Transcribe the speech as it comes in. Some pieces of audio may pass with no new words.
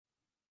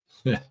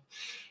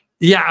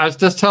Yeah, I was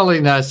just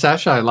telling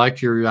Sasha I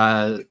liked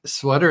your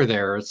sweater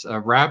there. It's a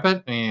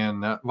rabbit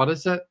and what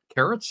is it?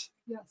 Carrots?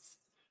 Yes.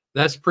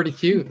 That's pretty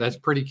cute. That's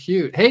pretty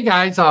cute. Hey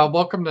guys,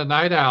 welcome to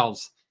Night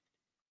Owls.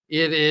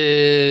 It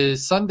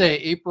is Sunday,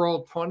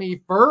 April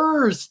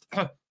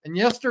 21st. And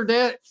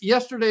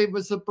yesterday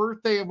was the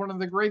birthday of one of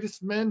the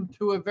greatest men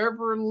to have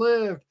ever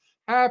lived.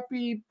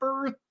 Happy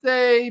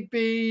birthday,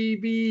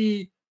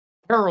 baby.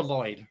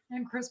 Paranoid.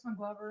 And Chris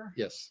McGlover.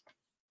 Yes.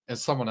 And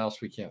someone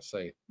else we can't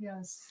say.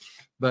 Yes.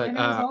 But and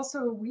it was also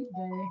a weed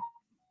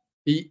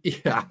day.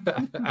 Yeah.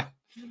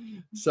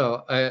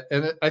 So,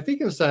 and I think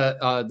it was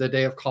the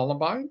day of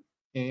Columbine,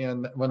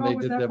 and when they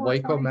did the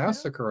Waco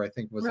massacre, I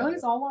think was really.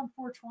 It's all on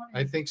 420.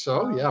 I think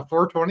so. Yeah,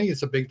 420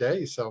 is a big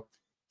day. So,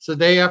 it's the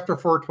day after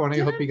 420.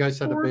 I hope you guys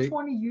had a big.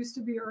 420 used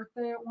to be Earth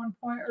Day at one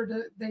point, or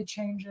did they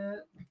change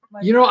it?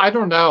 Like, I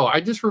don't know.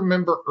 I just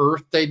remember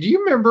Earth Day. Do you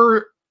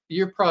remember?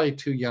 You're probably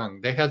too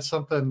young. They had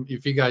something.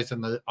 If you guys in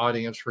the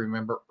audience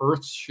remember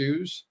Earth's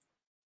shoes.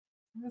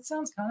 That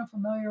sounds kind of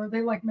familiar. Are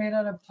they like made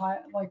out of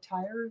like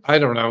tires? I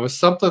don't know. It was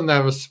something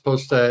that was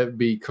supposed to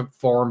be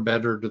conform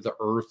better to the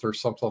earth or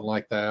something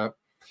like that.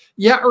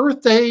 Yeah,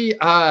 Earth Day,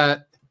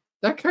 that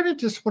kind of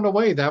just went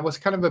away. That was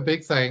kind of a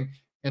big thing.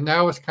 And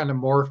now it's kind of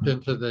morphed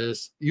into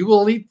this, you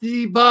will eat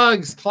the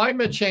bugs,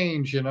 climate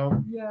change,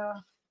 Yeah.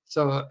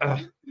 So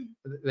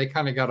they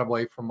kind of got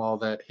away from all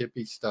that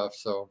hippie stuff.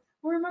 So.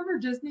 Well, remember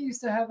Disney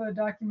used to have a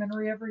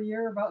documentary every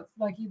year about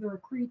like either a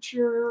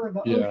creature or the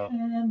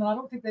ocean. I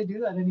don't think they do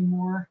that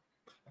anymore.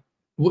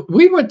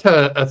 We went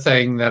to a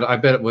thing that I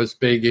bet it was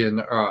big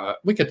in,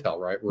 we could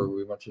tell, right, where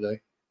we went today?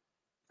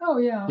 Oh,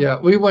 yeah. Yeah,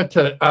 we went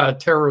to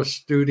Terra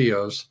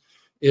Studios.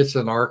 It's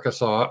in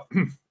Arkansas.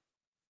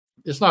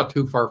 It's not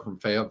too far from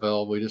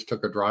Fayetteville. We just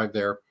took a drive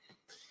there.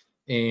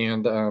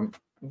 And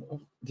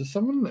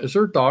is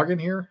there a dog in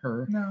here?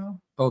 Or? No.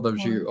 Oh, that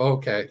was you.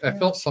 Okay. Yeah. I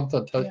felt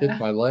something hit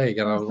my leg,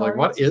 and I was like,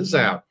 what is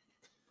that?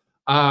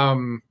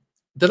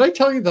 Did I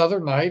tell you the other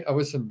night I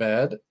was in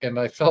bed, and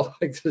I felt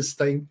like this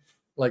thing,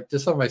 like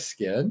just on my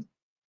skin?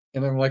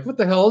 And I'm like, what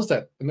the hell is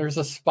that? And there's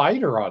a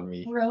spider on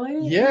me.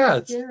 Really? Yeah.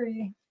 It's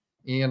scary.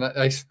 And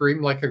I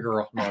screamed like a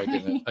girl. No, I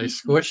didn't. I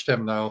squished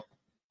him, though.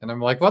 And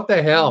I'm like, what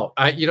the hell?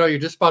 You're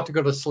just about to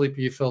go to sleep.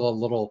 You feel a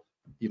little,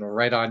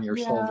 right on your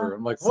shoulder.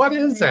 I'm like, what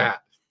is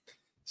that?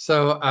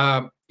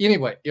 So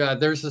anyway, yeah,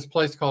 there's this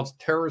place called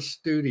Terra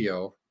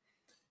Studio,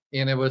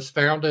 and it was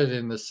founded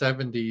in the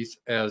 70s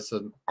as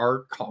an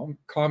art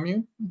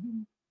commune.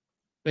 Mm-hmm.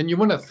 And you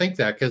wouldn't think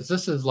that because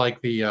this is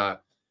like the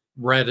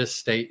reddest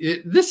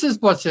state. This is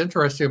what's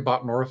interesting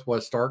about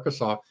Northwest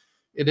Arkansas.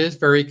 It is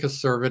very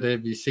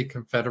conservative. You see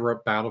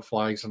Confederate battle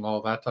flags and all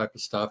that type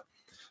of stuff.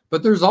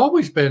 But there's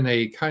always been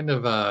a kind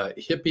of a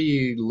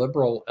hippie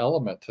liberal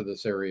element to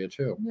this area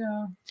too.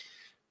 Yeah.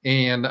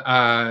 And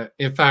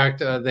in fact,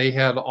 they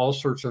had all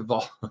sorts of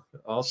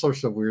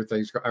weird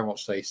things. I won't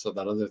say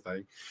that other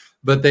thing,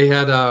 but they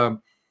had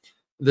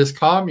this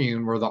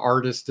commune where the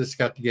artists just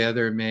got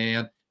together,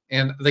 man.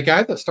 And the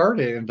guy that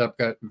started it ended up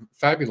got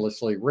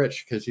fabulously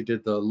rich because he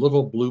did the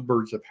Little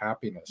Bluebirds of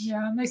Happiness.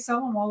 Yeah, and they sell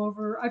them all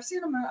over. I've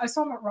seen them. I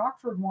saw them at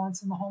Rockford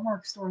once in the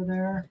Hallmark store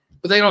there.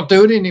 But they don't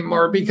do it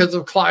anymore because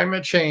of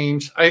climate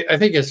change. I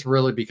think it's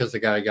really because the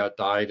guy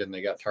died and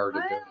they got tired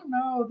of it. I don't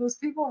know. Those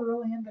people are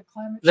really into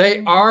climate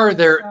change. They are.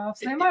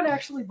 They might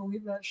actually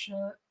believe that shit.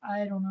 I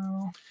don't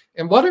know.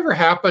 And whatever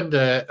happened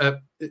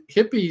to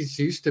hippies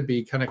used to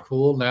be kind of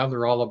cool. Now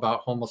they're all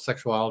about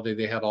homosexuality.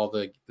 They had all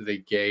the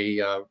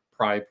gay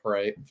pride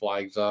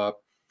flags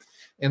up.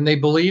 And they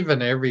believe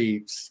in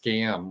every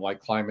scam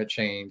like climate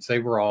change. They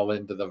were all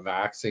into the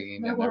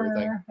vaccine and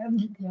everything.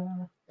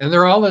 And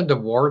they're all into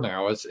war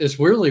now. It's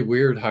really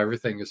weird how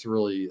everything is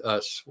really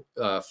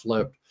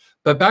flipped.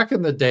 But back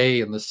in the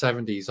day, in the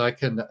 70s, I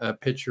can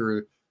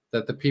picture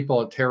that the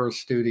people at Terra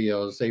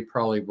Studios, they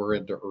probably were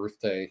into Earth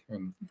Day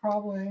and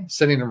probably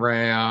sitting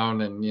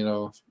around and,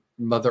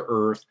 Mother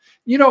Earth.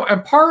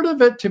 And part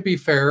of it, to be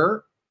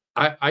fair,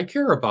 I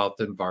care about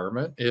the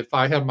environment. If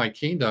I had my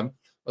kingdom,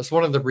 that's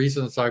one of the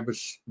reasons I would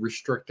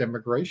restrict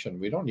immigration.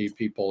 We don't need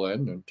people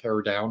in and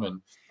tear down,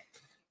 and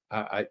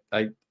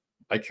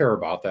I care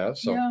about that.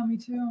 So yeah, me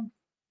too.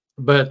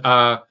 But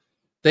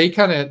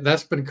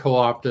that's been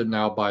co-opted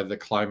now by the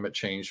climate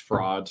change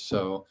fraud.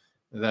 So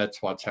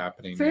that's what's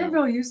happening.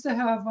 Fayetteville used to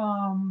have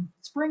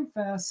Spring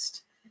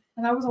Fest,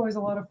 and that was always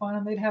a lot of fun.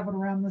 And they'd have it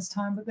around this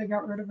time, but they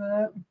got rid of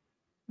it.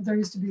 There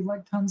used to be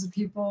like tons of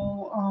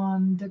people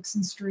on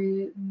Dixon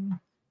Street and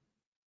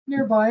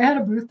nearby. I had a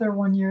booth there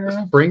one year.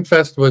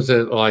 Springfest, was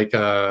it like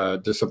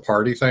just a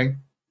party thing?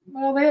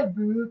 Well, they had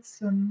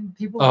booths and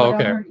people go down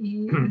there and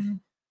eat. And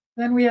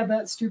then we had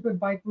that stupid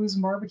Bike Blues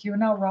and Barbecue, and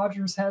now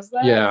Rogers has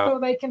that, so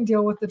they can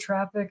deal with the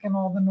traffic and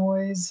all the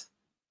noise.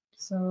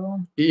 So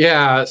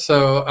yeah,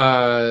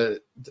 so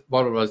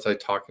what was I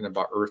talking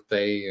about? Earth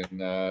Day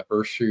and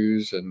Earth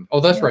Shoes, and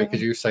that's right,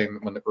 because you were saying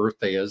when the Earth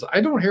Day is. I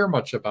don't hear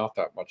much about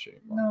that much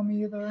anymore. No,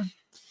 me either.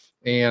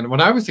 And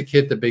when I was a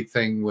kid, the big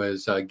thing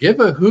was give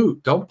a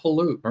hoot, don't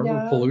pollute.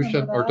 Remember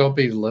pollution, or don't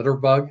be litter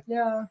bug?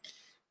 Yeah.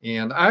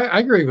 And I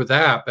agree with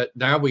that. But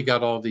now we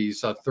got all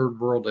these third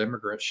world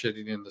immigrants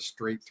shitting in the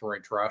street,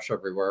 throwing trash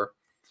everywhere.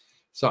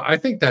 So I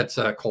think that's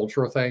a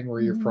cultural thing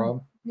where you're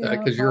from. Yeah,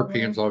 Because probably.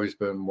 Europeans always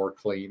been more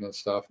clean and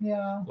stuff.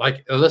 Yeah.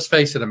 Like, let's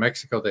face it, in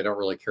Mexico, they don't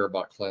really care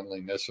about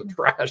cleanliness or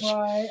trash.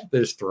 Right. They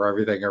just throw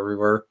everything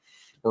everywhere.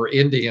 Or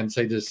Indians,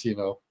 they just,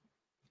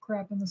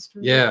 crap in the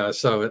street. Yeah,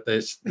 so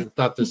it's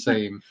not the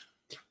same.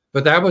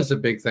 But that was a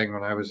big thing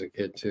when I was a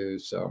kid too.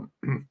 So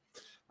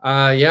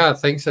yeah,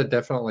 things had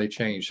definitely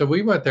changed. So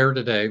we went there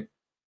today.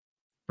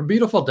 A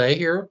beautiful day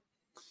here.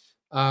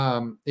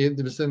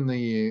 It was in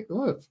the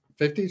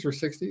 50s or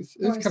 60s.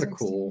 It was kind of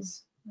cool.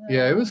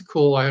 Yeah, it was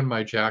cool. I had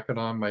my jacket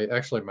on, my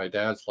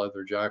dad's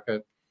leather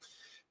jacket.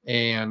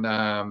 And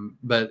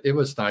but it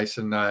was nice.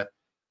 And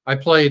I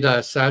played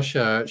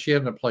Sasha. She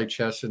hadn't played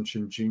chess since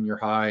in junior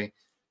high.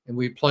 And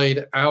we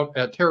played out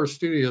at Terra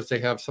Studios. They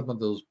have some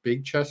of those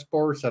big chess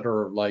boards that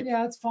are like,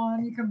 yeah, it's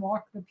fun. You can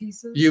walk the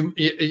pieces.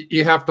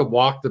 You have to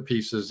walk the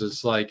pieces.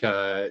 It's like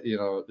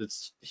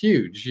it's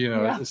huge.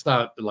 It's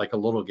not like a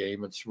little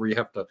game. It's where you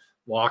have to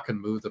walk and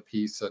move the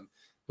piece. And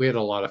we had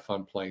a lot of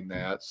fun playing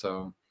that.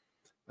 So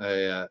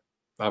I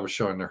was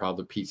showing her how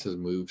the pieces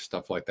move,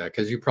 stuff like that.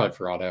 Because you probably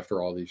forgot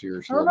after all these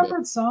years. I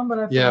remembered some, but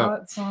I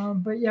forgot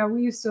some. But yeah,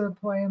 we used to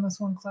play in this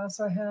one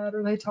class I had,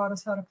 or they taught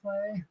us how to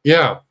play.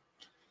 Yeah.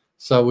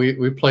 So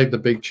we played the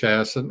big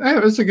chess, and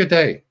it was a good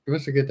day. It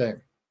was a good day.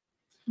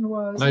 It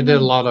was. And I did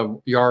a lot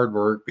of yard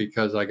work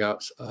because I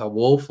got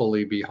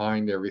woefully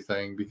behind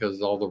everything because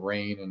of all the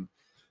rain.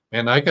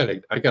 And I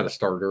gotta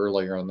start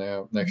earlier on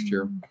that next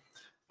year.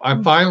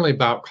 I'm finally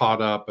about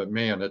caught up, but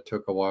man, it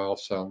took a while.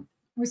 So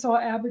we saw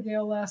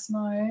Abigail last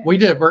night. We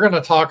did. We're going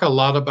to talk a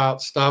lot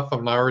about stuff.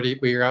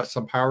 We got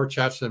some power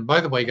chats. And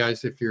by the way,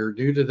 guys, if you're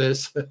new to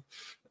this.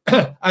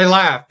 I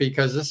laugh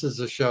because this is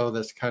a show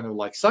that's kind of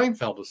like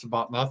Seinfeld. It's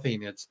about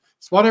nothing. It's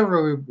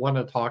whatever we want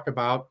to talk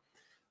about.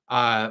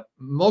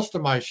 Most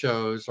of my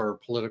shows are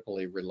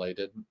politically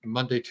related.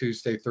 Monday,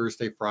 Tuesday,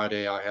 Thursday,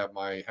 Friday, I have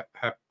my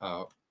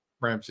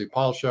Ramsey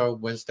Paul show.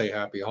 Wednesday,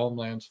 Happy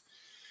Homelands.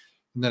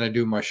 And then I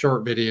do my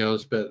short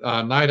videos. But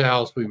Night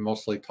Owls, we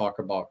mostly talk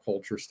about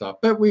culture stuff.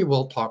 But we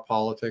will talk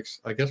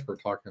politics. I guess we're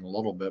talking a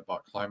little bit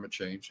about climate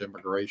change,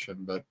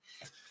 immigration. But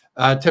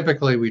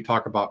typically we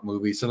talk about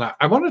movies, and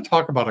I want to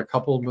talk about a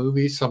couple of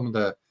movies, some of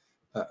the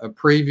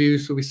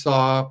previews we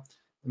saw,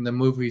 and the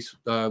movies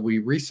we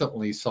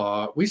recently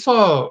saw. We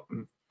saw,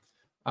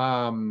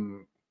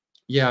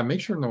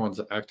 make sure no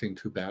one's acting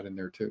too bad in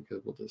there too,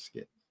 because we'll just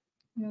get.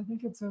 Yeah, I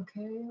think it's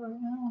okay right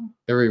now.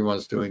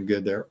 Everyone's doing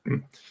good there.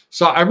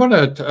 So I want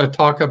to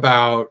talk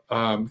about,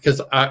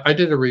 because I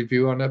did a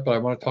review on it, but I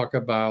want to talk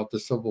about the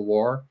Civil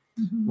War.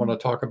 I want to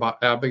talk about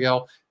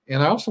Abigail.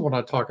 And I also want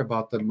to talk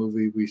about the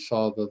movie we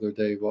saw the other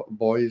day,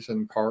 Boys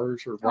in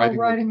Cars or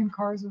Riding in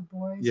Cars with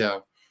Boys. Yeah.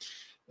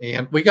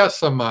 And we got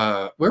some,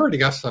 we already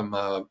got some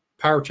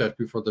power chats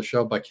before the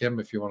show by Kim,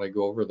 if you want to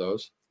go over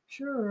those.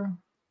 Sure.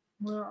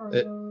 Where are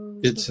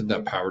those? It's in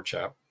that power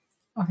chat.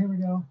 Oh, here we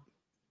go.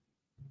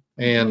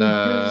 And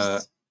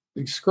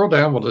you scroll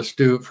down, we'll just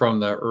do it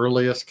from the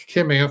earliest.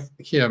 Kim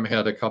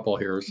had a couple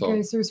here. So.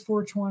 Okay, so there's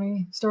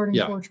 420, starting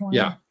 420.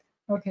 Yeah.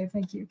 Okay,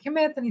 thank you. Kim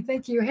Anthony,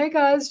 thank you. Hey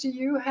guys, do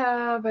you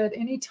have at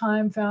any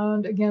time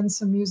found again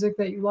some music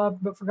that you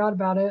loved but forgot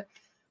about it?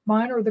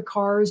 Mine or the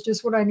Cars,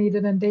 just what I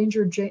needed, and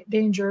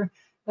Danger.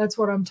 That's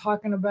what I'm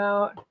talking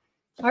about.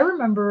 I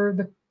remember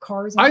the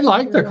Cars. I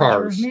like the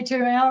Cars. Me too.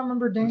 And I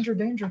remember Danger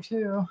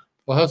too.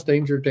 Well, how's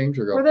Danger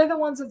go? Were they the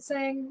ones that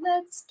sang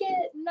 "Let's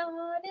Get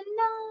Naughty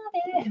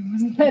Naughty"?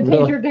 Wasn't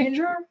that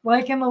Danger?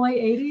 Like in the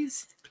late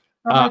 80s?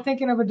 Or am I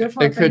thinking of a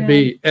different? It could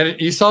be.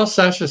 And you saw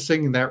Sasha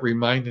singing that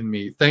reminded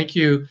me. Thank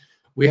you.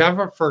 We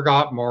haven't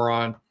forgot,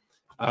 moron.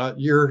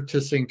 You're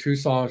to sing two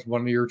songs,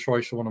 one of your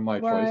choice, one of my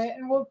choice. Right,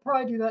 and we'll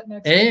probably do that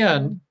next week.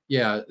 And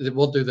yeah,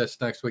 we'll do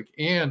this next week.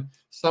 And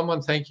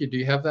someone, thank you. Do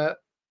you have that?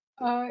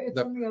 It's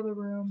in the other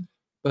room.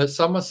 But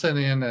someone sent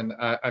in, and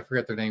I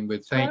forget their name,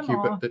 but thank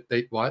Grandma. you. But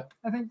they what?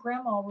 I think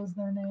Grandma was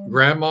their name.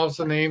 Grandma's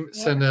the name.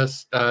 Yeah. Send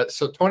us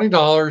so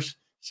 $20.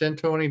 Send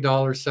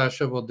 $20.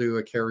 Sasha will do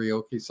a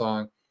karaoke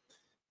song.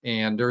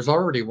 And there's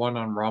already one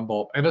on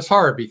Rumble, and it's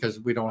hard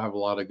because we don't have a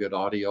lot of good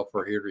audio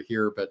for here to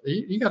hear, but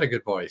you got a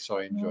good voice, so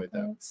I enjoyed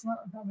that. It's not,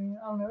 I mean,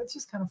 I don't know, it's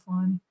just kind of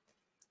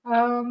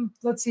fun.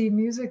 Let's see,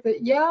 music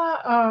that,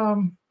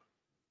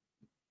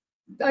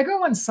 I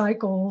go in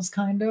cycles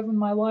kind of in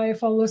my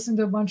life. I'll listen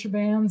to a bunch of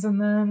bands, and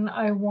then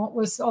I'll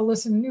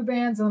listen to new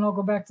bands, and then I'll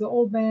go back to the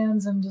old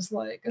bands, and just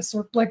like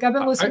I've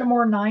been listening to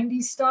more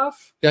 90s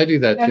stuff. Yeah, I do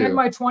that too. And in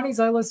my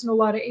 20s, I listened to a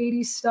lot of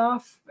 80s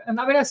stuff, and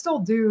I mean, I still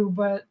do,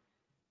 but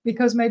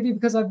because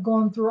I've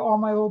gone through all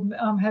my old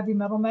heavy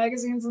metal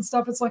magazines and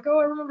stuff. It's like, oh,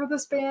 I remember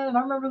this band and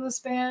I remember this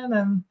band.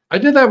 And I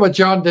did that with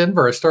John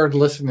Denver. I started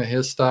listening to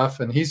his stuff,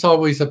 and he's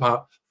always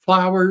about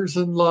flowers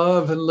and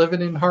love and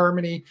living in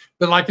harmony.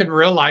 But like in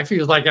real life, he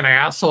was like an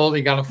asshole.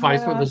 He got in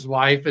fights with his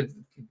wife and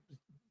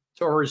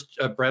tore his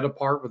bread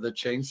apart with a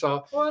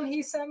chainsaw. Well, and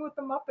he sang with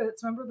the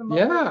Muppets. Remember the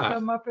Muppet,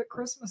 the Muppet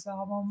Christmas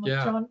album?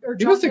 Yeah.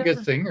 He was a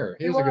good singer.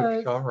 He was a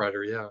good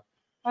songwriter. Yeah.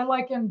 I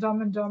like in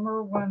Dumb and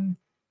Dumber when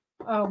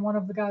one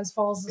of the guys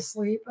falls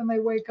asleep and they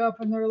wake up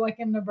and they're like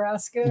in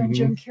Nebraska and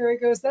Jim Carrey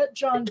goes, "That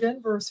John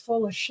Denver's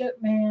full of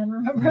shit, man."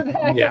 Remember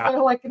that? Yeah.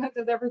 They're like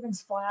that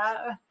everything's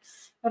flat.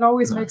 It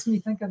always makes me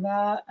think of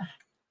that.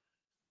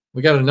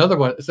 We got another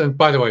one. And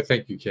by the way,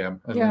 thank you,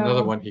 Cam. And Yeah.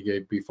 another one he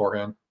gave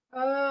beforehand.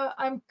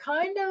 I'm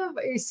kind of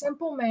a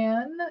simple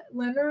man.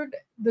 Leonard,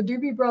 the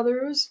Doobie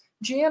Brothers,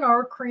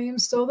 GNR, Cream,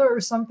 Still There or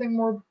Something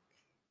More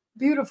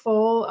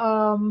Beautiful,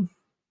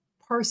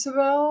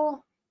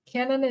 Parsifal,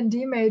 Canon in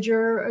D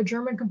major, a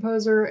German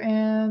composer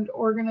and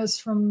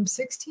organist from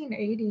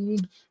 1680.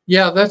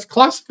 Yeah, that's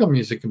classical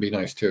music can be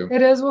nice too.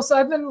 It is. Well, so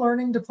I've been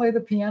learning to play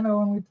the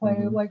piano, and we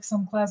play like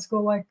some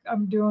classical, like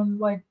I'm doing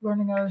like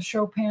learning a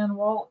Chopin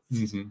waltz.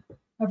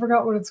 I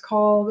forgot what it's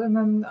called. And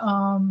then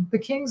the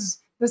Kings.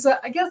 This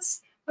I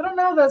guess I don't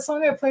know that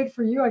song I played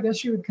for you. I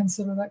guess you would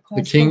consider that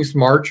classical. The King's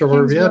March or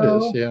whatever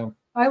it is. Yeah.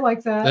 I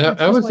like that.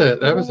 That was like,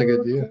 that was a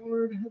good deal.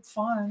 It's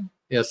fun.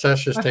 Yeah,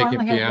 Sasha's taking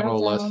piano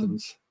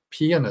lessons.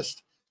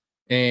 Pianist.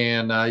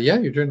 And yeah,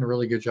 you're doing a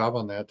really good job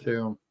on that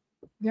too.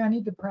 Yeah, I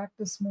need to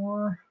practice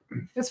more.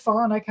 It's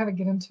fun. I kind of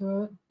get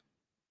into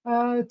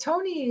it.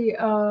 Tony.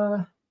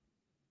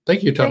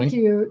 Thank you, Tony. Thank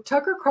you.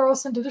 Tucker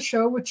Carlson did a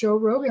show with Joe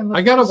Rogan.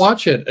 I gotta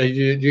watch it.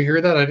 Did you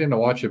hear that? I didn't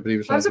watch it, but he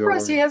was. I'm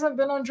surprised he hasn't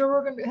been on Joe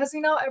Rogan. Has he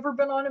not ever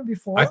been on him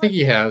before? I think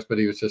he has, but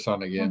he was just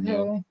on again. Okay.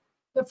 Yeah.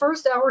 The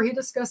first hour he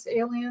discussed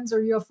aliens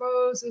or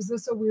UFOs. Is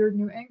this a weird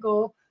new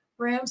angle?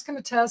 Rams can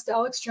attest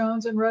Alex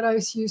Jones and Red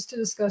Ice used to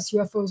discuss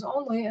UFOs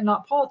only and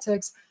not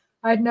politics.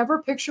 I'd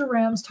never picture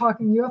Rams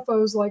talking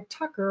UFOs like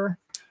Tucker.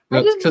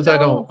 That's because I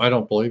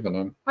don't believe in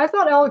him. I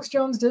thought Alex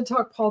Jones did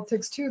talk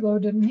politics too, though,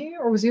 didn't he?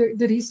 Or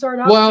did he start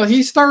out? Well,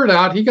 he started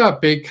out. He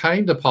got big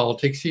kind of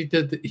politics.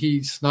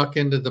 He snuck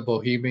into the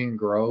Bohemian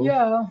Grove.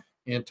 Yeah.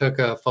 And took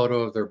a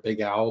photo of their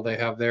big owl they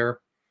have there.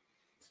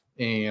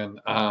 And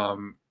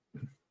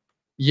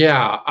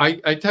yeah,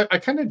 I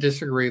kind of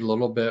disagree a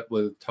little bit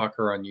with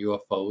Tucker on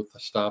UFO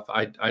stuff.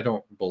 I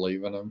don't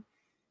believe in them.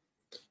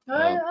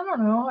 I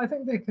don't know. I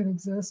think they could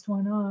exist.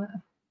 Why not?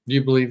 Do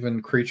you believe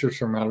in creatures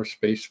from outer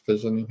space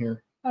visiting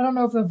here? I don't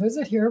know if they'll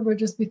visit here, but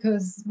just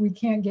because we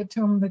can't get to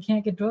them, they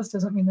can't get to us,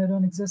 doesn't mean they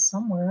don't exist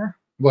somewhere.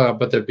 Well,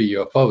 but there'd be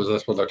UFOs.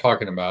 That's what they're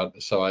talking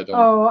about. So I don't.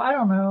 Oh, I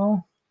don't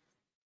know.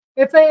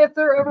 If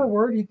there ever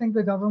were, do you think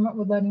the government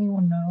would let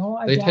anyone know?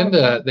 They tend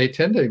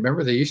to.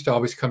 Remember, they used to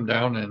always come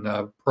down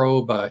and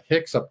probe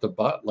Hicks up the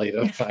butt late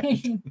at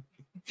night.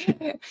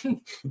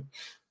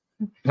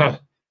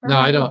 No,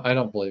 I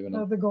don't believe in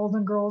it. The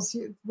Golden Girls,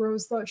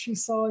 Rose thought she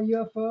saw a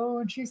UFO,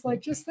 and she's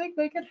like, just think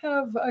they could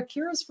have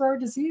cures for our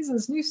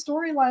diseases, new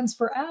storylines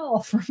for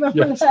Alf.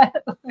 Remember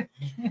that?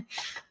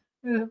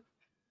 Yeah.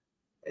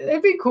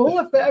 It'd be cool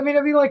if it'd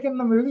be like in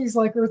the movies,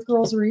 like Earth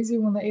Girls Are Easy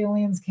when the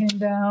aliens came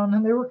down,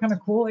 and they were kind of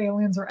cool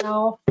aliens, or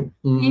Alf,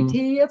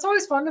 E.T. It's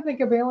always fun to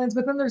think of aliens,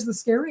 but then there's the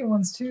scary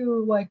ones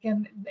too, like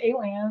in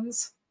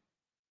Aliens.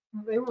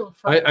 They were.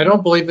 I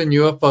don't believe in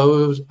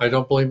UFOs. I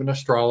don't believe in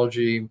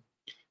astrology.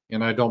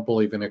 And I don't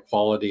believe in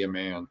equality of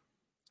man.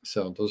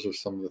 So those are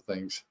some of the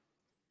things.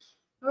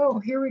 Oh,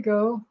 here we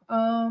go.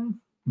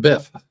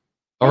 Biff.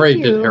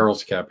 Already did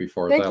Harold's Cat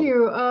before. Thank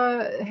you.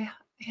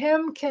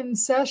 Can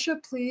Sasha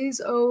please,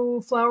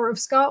 oh, Flower of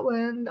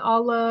Scotland, a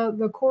la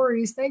the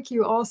Coreys. Thank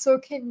you. Also,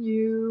 can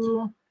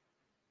you...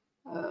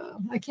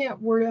 I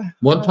can't word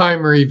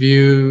one-time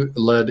review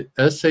led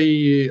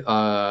essay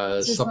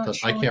something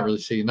I can't really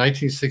see.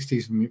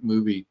 1960s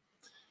movie.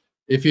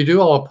 If you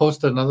do, I'll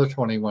post another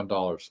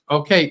 $21.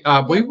 Okay,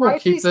 we will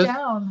keep this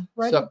down.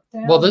 Write it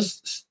down. Well,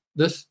 this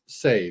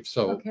saved,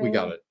 so we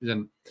got it.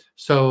 And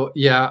so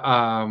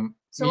yeah,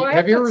 so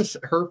have you ever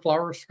heard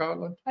Flower of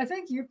Scotland? I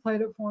think you played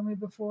it for me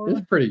before.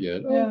 It's pretty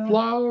good. Yeah. Oh,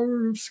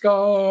 Flower of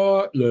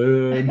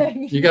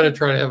Scotland. You got to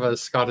try to have a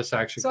Scottish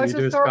accent. Can you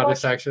do a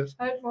Scottish accent?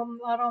 Well,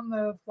 not on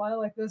the fly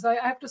like this. I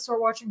have to start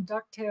watching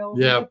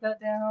DuckTales. Yeah. Get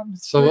that down.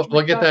 So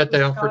we'll get that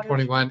down for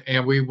 21,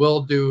 and we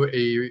will do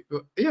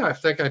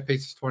if that guy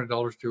pays us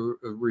 $20 to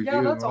review.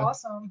 Yeah, that's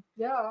awesome.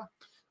 Yeah.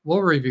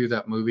 We'll review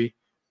that movie.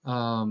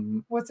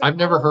 What's it I've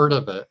never heard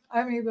of it.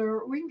 I'm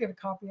either we can get a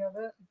copy of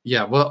it.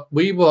 Yeah, well,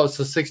 we will. It's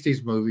a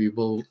 60s movie.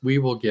 We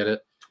will get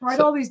it. Write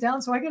all these down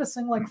so I get to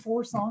sing like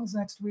 4 songs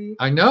next week.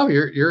 I know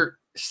you're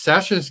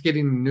Sasha's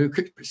getting new.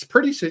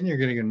 Pretty soon you're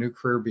getting a new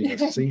career being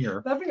a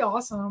singer. That'd be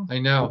awesome. I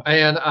know,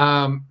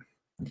 and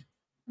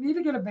we need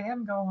to get a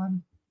band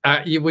going.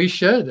 We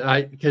should.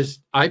 Because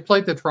I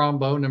played the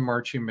trombone and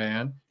marching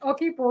band. I'll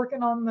keep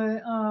working on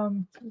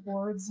the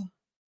keyboards.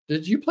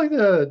 Did you play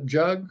the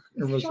jug?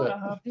 Or was Shut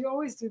up. You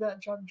always do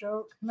that jug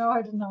joke. No,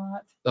 I did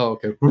not. Oh,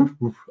 okay.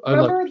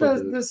 Remember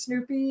the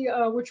Snoopy,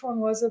 which one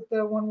was it?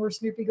 The one where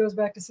Snoopy goes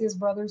back to see his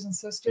brothers and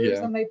sisters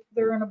and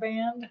they're in a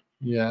band?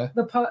 Yeah.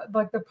 The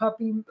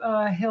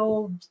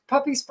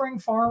Puppy Spring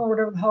Farm or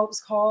whatever the hell it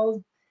was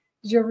called.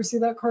 Did you ever see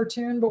that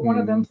cartoon? But one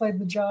of them played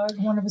the jug,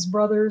 one of his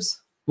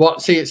brothers. Well,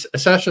 see,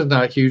 Sasha's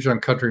not huge on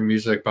country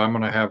music, but I'm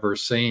going to have her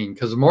sing.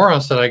 Because the Moron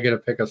said I get to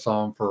pick a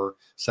song for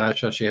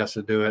Sasha. She has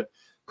to do it.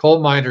 Coal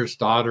Miner's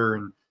Daughter,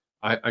 and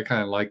I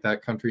kind of like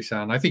that country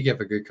sound. I think you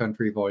have a good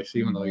country voice,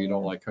 even though you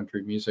don't like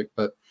country music.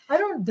 But I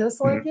don't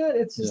dislike it.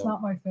 It's just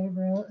not my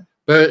favorite.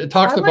 But it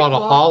talks about a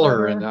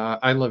holler, better. and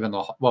I live in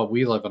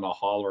we live in a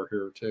holler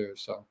here too.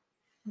 So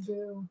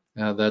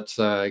that's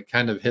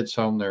kind of hits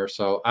home there.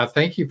 So I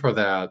thank you for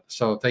that.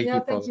 So thank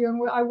you. Thank you.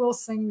 And I will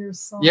sing your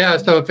song. Yeah.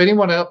 So if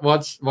anyone else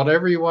wants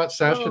whatever you want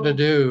Sasha to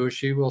do,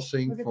 she will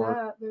sing look for.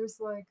 At that. There's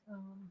like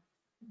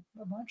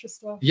a bunch of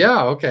stuff.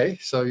 Yeah. Okay.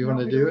 So you want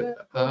to do it?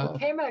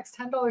 KMax,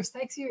 $10.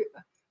 Thanks you.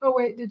 Oh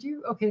wait, did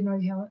you? Okay, no,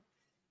 you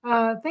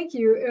haven't. Thank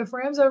you. If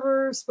Rams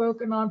ever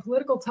spoke a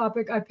non-political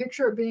topic, I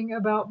picture it being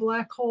about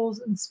black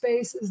holes in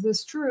space. Is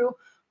this true?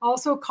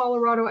 Also,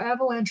 Colorado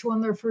Avalanche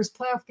won their first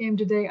playoff game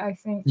today, I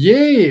think.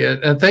 Yay!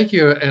 And thank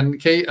you. And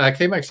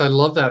KMax, I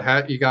love that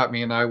hat you got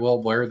me, and I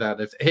will wear that.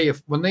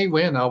 If when they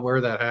win, I'll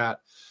wear that hat.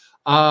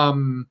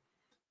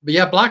 But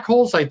yeah, black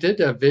holes. I did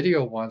a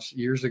video once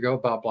years ago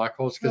about black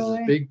holes because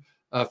this big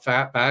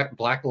fat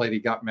black lady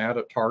got mad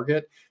at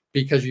Target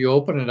because you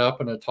open it up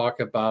and it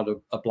talk about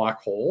a black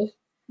hole,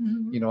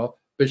 you know,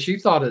 but she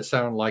thought it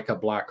sounded like a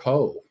black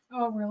hole.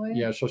 Oh, really?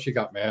 Yeah, so she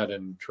got mad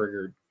and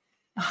triggered.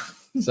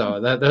 So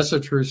that's a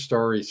true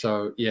story.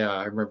 So yeah,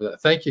 I remember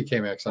that. Thank you,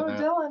 KMax, on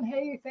that. Dylan,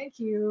 hey, thank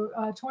you.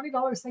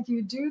 $20. Thank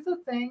you. Do the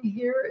thing.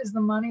 Here is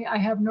the money. I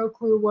have no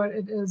clue what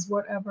it is.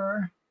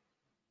 Whatever.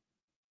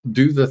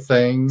 Do the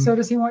thing. So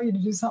does he want you to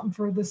do something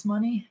for this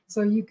money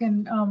so you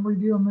can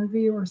review a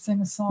movie or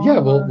sing a song? Yeah,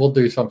 we'll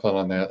do something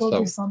on that. We'll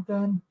do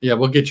something. Yeah,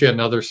 we'll get you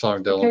another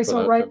song, Dylan. Okay,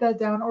 so write that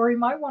down, or you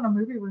might want a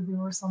movie review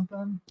or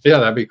something. Yeah,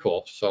 that'd be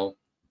cool. So,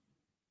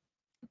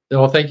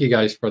 well, thank you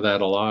guys for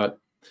that a lot.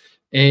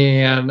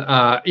 And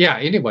yeah,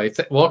 anyway,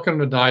 welcome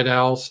to Night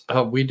Owls.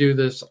 We do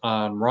this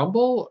on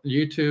Rumble,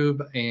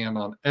 YouTube, and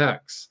on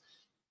X.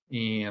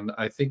 And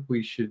I think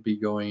we should be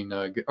going.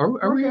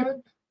 Are we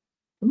good?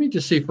 Let me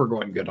just see if we're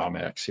going good on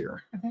X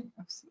here. I think.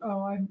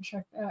 Oh, I haven't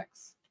checked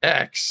X.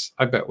 X.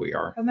 I bet we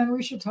are. And then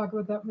we should talk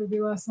about that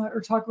movie last night, or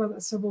talk about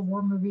that Civil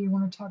War movie. You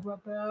want to talk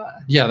about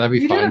that? Yeah, that'd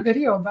be fine. You did a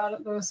video about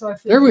it though, so I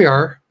feel. There we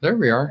are. There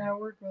we are. Yeah,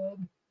 we're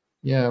good.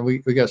 Yeah, we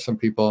got some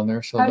people on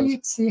there. So how do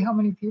you see how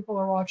many people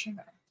are watching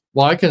it?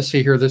 Well, I can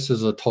see here this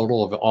is a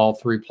total of all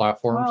 3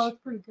 platforms. Wow, that's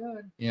pretty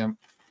good. Yeah.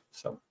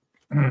 So,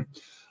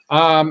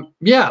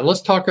 yeah,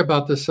 let's talk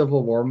about the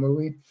Civil War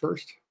movie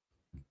first,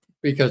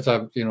 because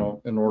I've, in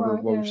order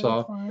of what we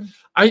saw.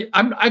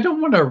 I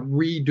don't want to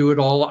redo it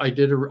all. I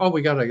did.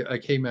 We got a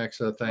KMax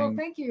thing. Oh,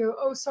 thank you.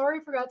 Oh, sorry,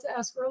 forgot to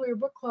ask earlier.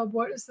 Book club.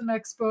 What is the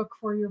next book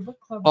for your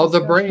book club? Oh,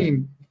 discussion? The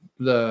Brain.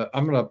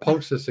 I'm going to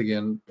post this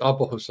again. I'll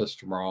post this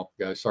tomorrow,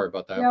 guys. Sorry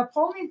about that. Yeah,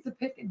 Paul needs to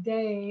pick a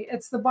day.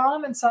 It's The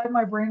Bomb Inside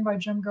My Brain by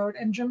Jim Goat,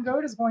 and Jim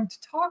Goat is going to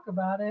talk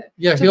about it.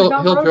 Yeah, he'll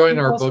join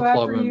our book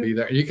club and be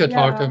there. You can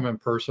talk to him in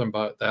person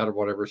about that or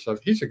whatever. So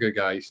he's a good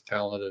guy. He's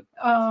talented.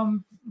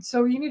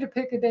 So you need to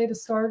pick a day to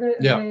start it,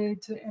 a day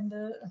to end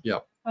it. Yeah.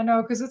 I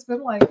know, because it's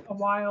been like a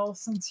while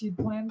since you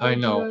planned. I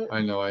know.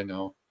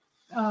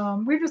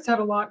 We've just had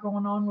a lot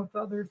going on with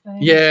other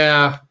things.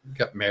 Yeah,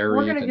 got married.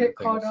 We're gonna get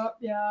caught up.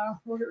 Yeah,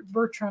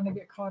 we're trying to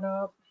get caught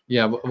up.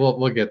 Yeah,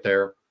 we'll get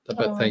there.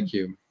 But thank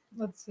you.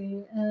 Let's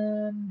see.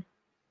 And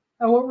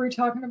what were we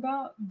talking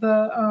about?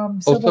 The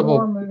Civil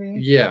War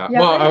movie. Yeah.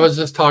 Well, I was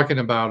just talking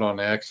about on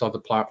X, all the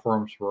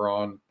platforms we're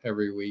on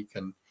every week,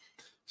 and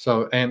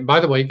so. And by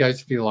the way,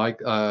 guys, if you like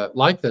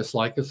this,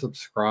 like and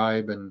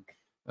subscribe, and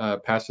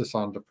pass this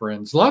on to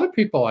friends. A lot of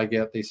people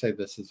they say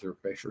this is their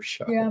favorite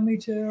show. Yeah, me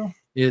too.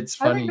 It's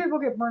funny. I think people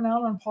get burnt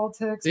out on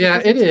politics.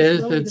 Yeah, it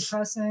is. Really it's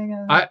depressing.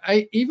 And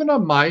I even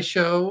on my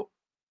show,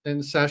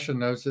 and Sasha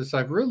knows this,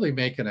 I really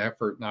make an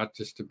effort not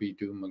just to be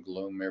doom and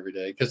gloom every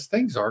day, because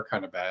things are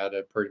kind of bad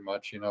pretty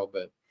much,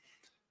 but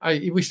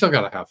we still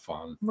got to have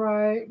fun.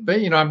 Right.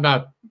 But, I'm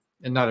not,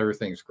 and not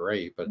everything's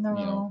great, but,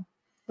 no.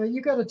 But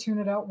you got to tune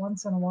it out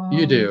once in a while.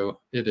 You do.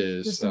 It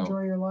is. Just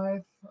enjoy your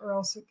life, or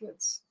else it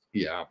gets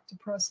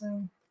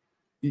depressing.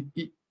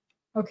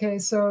 Okay,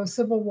 so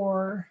Civil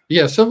War.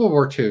 Yeah, Civil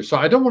War 2. So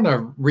I don't want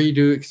to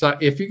redo, because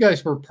if you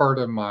guys were part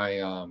of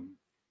my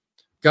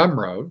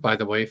Gumroad, by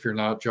the way, if you're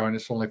not joining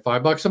us, only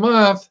 $5 a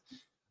month,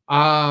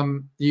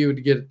 you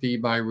would get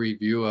my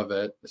review of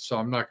it. So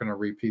I'm not going to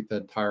repeat the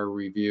entire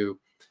review.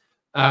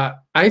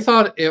 I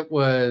thought it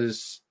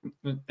was,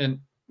 and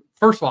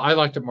first of all, I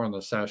liked it more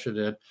than Sasha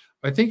did.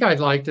 I think I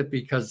liked it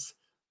because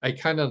I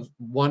kind of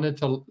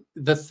wanted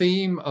the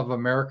theme of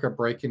America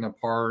breaking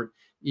apart.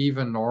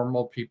 Even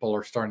normal people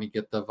are starting to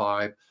get the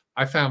vibe.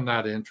 I found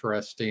that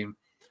interesting.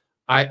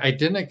 I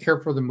didn't care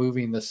for the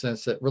movie in the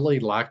sense that it really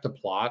lacked a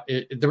plot.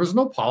 There was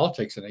no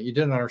politics in it. You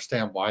didn't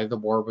understand why the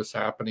war was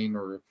happening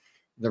or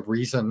the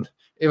reason.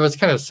 It was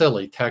kind of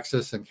silly.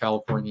 Texas and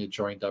California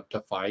joined up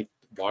to fight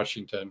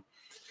Washington.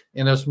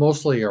 And it's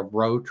mostly a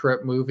road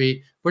trip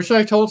movie, which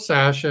I told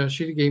Sasha.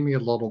 She gave me a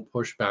little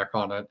pushback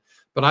on it.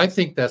 But I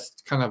think that's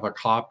kind of a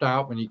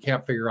cop-out when you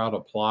can't figure out a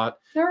plot.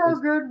 There are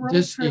good road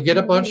trips. You get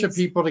a bunch of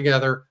people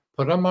together,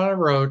 put them on a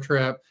road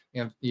trip,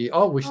 and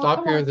we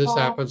stop here, this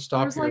happens,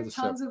 stop here, this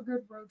happens. There's tons of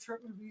good road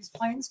trip movies.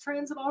 Planes,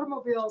 Trains, and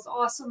Automobiles,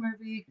 awesome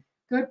movie.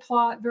 Good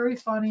plot, very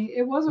funny.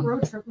 It was a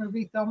road trip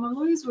movie. Thelma and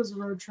Louise was a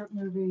road trip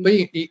movie. But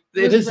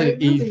it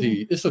isn't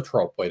easy. It's a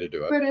trope way to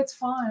do it. But it's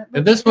fun.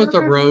 And this was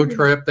a road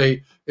trip.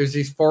 There's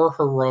these 4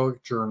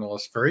 heroic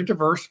journalists, very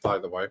diverse, by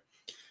the way.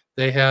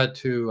 They had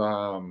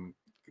to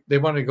they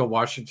wanted to go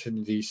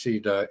Washington, D.C.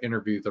 to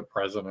interview the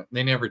president.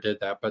 They never did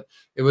that, but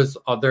it was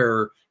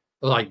other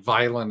like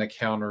violent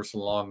encounters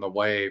along the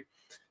way,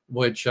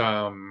 which they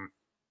were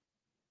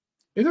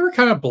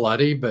kind of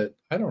bloody, but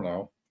I don't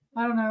know.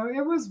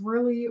 It was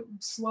really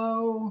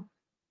slow.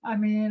 I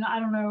mean, I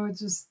don't know.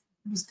 It was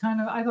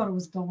kind of, I thought it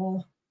was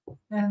dull.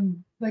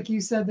 And like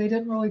you said, they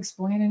didn't really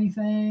explain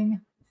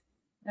anything.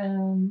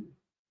 And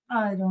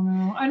I don't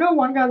know. I know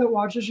one guy that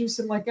watches you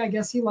said, like, I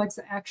guess he likes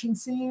the action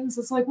scenes.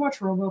 It's like, watch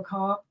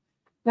RoboCop.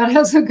 That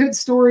has a good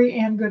story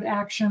and good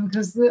action.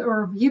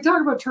 Or you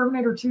talk about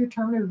Terminator 2.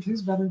 Terminator 2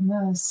 is better than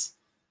this.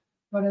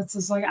 But it's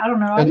just like, I don't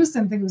know. I just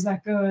didn't think it was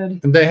that good.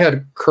 And they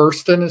had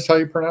Kirsten, is how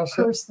you pronounce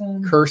it?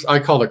 Kirsten. I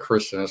call it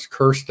Kirsten. It's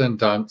Kirsten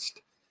Dunst.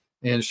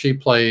 And she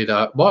played,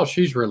 well,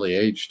 she's really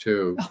aged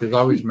too. Because I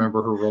always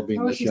remember her role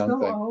being this young thing.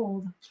 She's still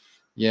old.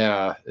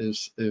 Yeah, it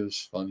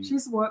was funny.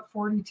 She's what,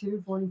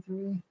 42,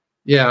 43?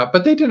 Yeah,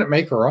 but they didn't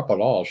make her up at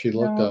all. She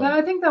looked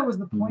I think that was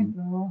the point,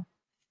 though.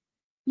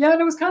 Yeah,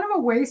 and it was kind of a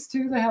waste,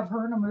 too, to have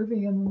her in a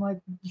movie. And, like,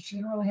 she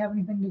didn't really have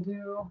anything to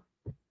do.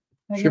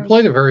 She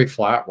played a very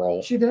flat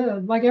role. She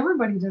did, like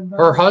everybody did.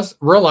 Though. Her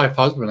real life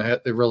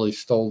husband they really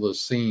stole the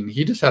scene.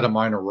 He just had a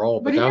minor role,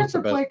 but that was the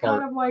best part. But he had to play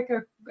kind of like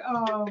a,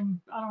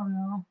 I don't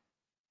know.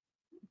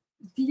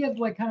 He had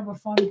like kind of a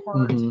fun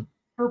part.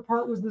 Her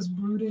part was this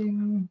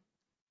brooding.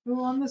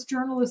 Oh, I'm this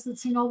journalist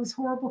that's seen all these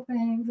horrible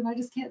things, and I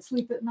just can't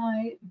sleep at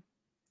night.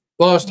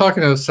 Well, I was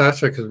talking to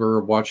Sasha because we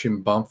were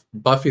watching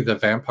Buffy the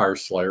Vampire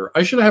Slayer.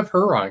 I should have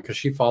her on because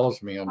she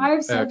follows me on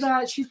I've said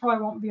that. She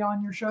probably won't be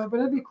on your show, but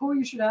it'd be cool.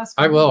 You should ask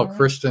her. I will.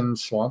 Kristen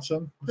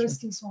Swanson?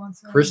 Christy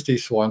Swanson. Christy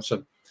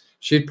Swanson.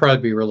 She'd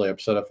probably be really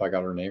upset if I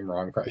got her name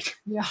wrong, right?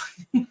 Yeah.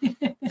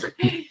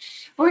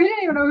 Well, he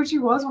didn't even know who she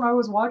was when I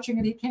was watching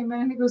it. He came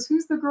in and he goes,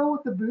 "Who's the girl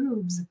with the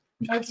boobs?"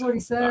 That's what he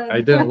said.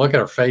 I didn't look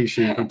at her face.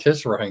 Her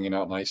tits were hanging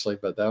out nicely,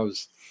 but that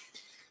was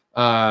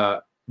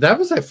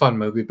a fun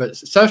movie. But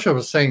Sasha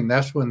was saying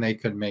that's when they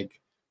could make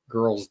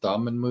girls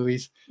dumb in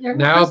movies. Yeah,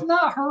 now it's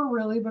not her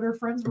really, but her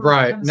friends were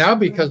right kind of now stupid.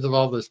 Because of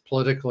all this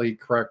politically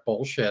correct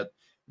bullshit.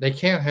 They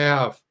can't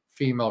have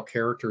female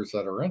characters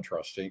that are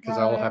interesting because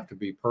they all have to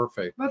be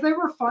perfect. But they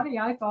were funny,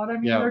 I thought. I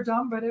mean, they're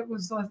dumb, but it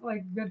was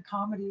like good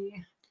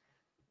comedy.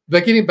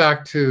 But getting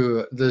back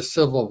to the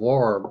Civil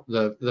War,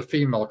 the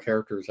female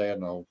characters, they had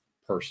no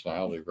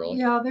personality really.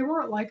 Yeah, they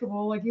weren't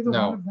likable, like either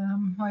one of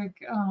them. Like,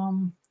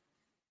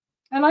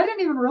 and I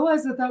didn't even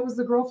realize that was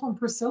the girl from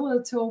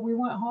Priscilla till we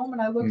went home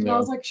and I looked and I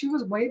was like, she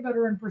was way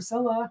better in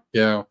Priscilla.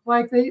 Yeah.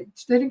 Like they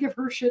didn't give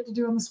her shit to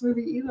do in this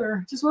movie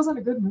either. It just wasn't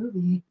a good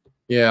movie.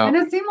 Yeah. And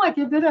it seemed like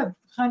it did have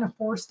kind of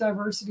forced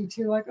diversity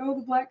too. Like, oh,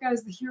 the black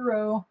guy's the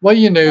hero. Well,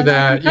 you knew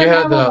that. You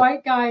had the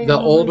white guy, the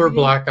older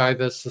black guy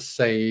that's the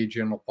sage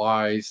and the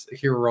wise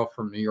hero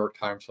from New York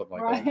Times, something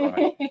like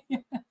that.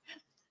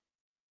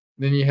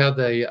 Then you had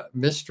the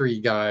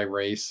mystery guy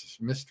race,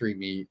 mystery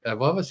meat.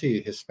 What was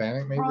he?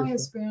 Hispanic, maybe? Probably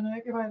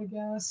Hispanic, if I had to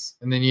guess.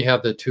 And then you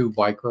had the 2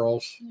 white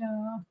girls.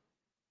 Yeah.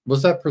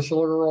 Was that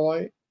Priscilla girl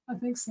white? I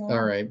think so.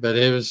 All right. But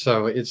it was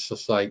it's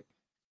just like,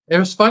 it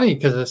was funny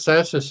because as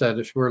Sasha said,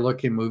 if we were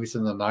looking movies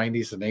in the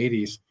 90s and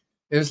 80s,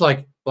 it was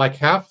like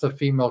half the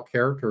female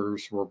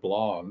characters were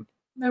blonde.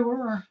 They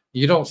were.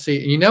 You don't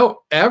see,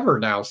 ever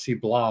now see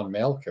blonde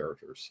male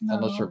characters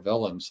unless they're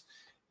villains.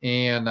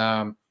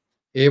 And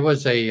it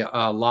was a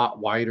lot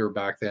wider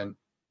back then.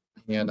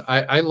 And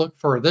I look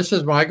for, this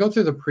is when I go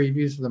through the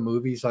previews of the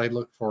movies, I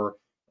look for,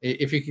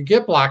 if you can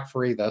get black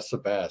free, that's the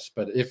best.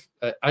 But if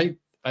I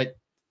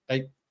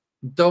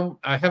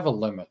have a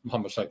limit how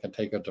much I can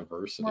take of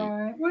diversity.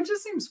 Right. Well, it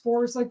just seems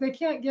forced. Like they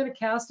can't get a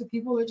cast of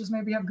people that just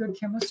maybe have good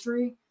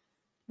chemistry.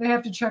 They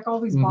have to check all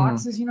these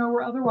boxes,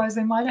 where otherwise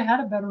they might have had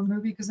a better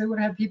movie because they would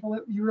have had people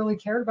that you really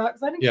cared about.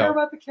 Because I didn't care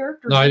about the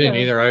characters. No, I didn't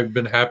either. I've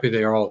been happy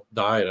they all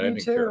died.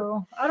 Me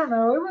too. I don't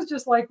know. It was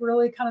just like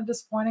really kind of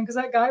disappointing because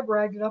that guy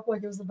bragged it up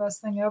like it was the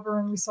best thing ever,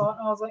 and we saw it,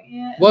 and I was like,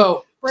 eh.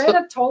 Well,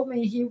 Brandon told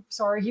me he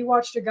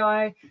watched a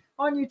guy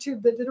on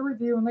YouTube that did a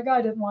review, and the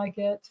guy didn't like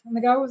it, and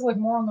the guy was like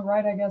more on the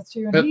right, I guess,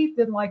 too, and he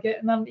didn't like it,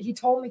 and then he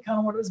told me kind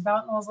of what it was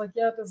about, and I was like,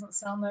 yeah, it doesn't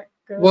sound that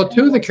good. Well,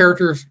 2 of the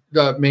characters,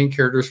 main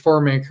characters, 4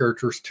 main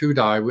characters, 2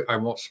 die. I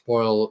won't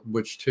spoil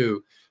which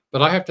 2,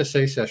 but I have to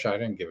say, Sasha, I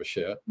didn't give a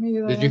shit. Me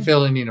either. Did you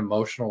feel any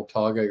emotional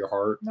tug at your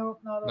heart? Nope,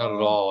 not at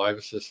all. I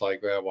was just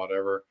like, well,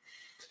 whatever.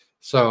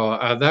 So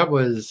that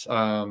was,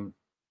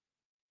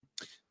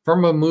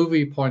 from a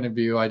movie point of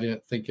view, I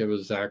didn't think it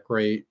was that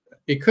great.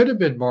 It could have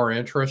been more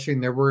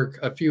interesting. There were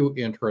a few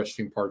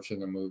interesting parts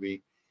in the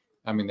movie.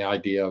 I mean, the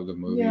idea of the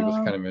movie was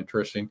kind of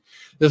interesting.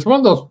 It's one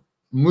of those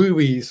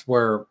movies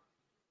where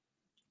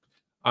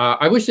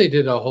I wish they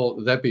did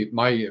that'd be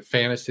my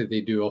fantasy.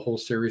 They do a whole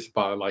series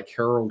about like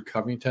Harold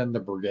Covington, the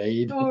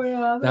Brigade. Oh,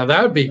 yeah. Now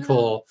that would be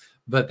cool.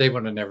 but they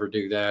would never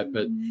do that.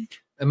 But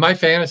in my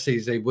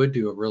fantasies, they would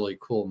do a really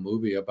cool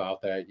movie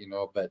about that, you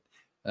know. But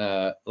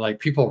like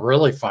people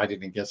really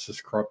fighting against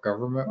this corrupt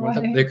government,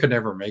 Right. they could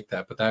never make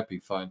that, but that'd be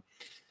fun.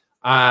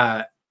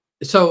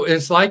 So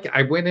it's like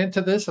I went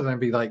into this and I'd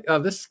be like, oh,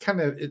 this is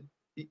kind of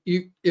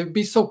it'd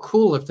be so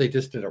cool if they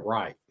just did it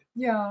right.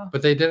 Yeah.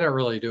 But they didn't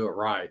really do it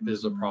right,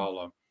 is the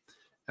problem.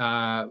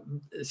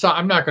 So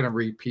I'm not going to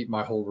repeat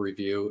my whole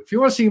review. If you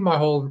want to see my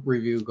whole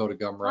review, go to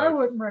Gumroad. I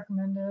wouldn't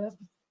recommend it.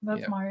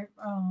 That's my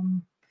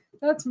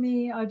that's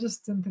me. I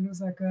just didn't think it was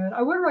that good.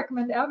 I would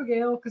recommend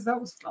Abigail because that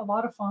was a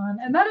lot of fun.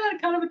 And that had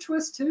kind of a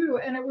twist too,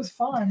 and it was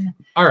fun.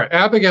 All right.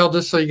 Abigail,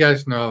 just so you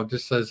guys know,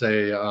 just as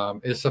a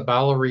it's a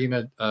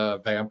ballerina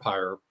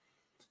vampire.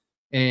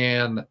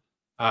 And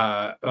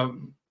I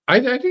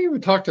didn't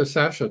even talk to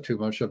Sasha too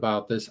much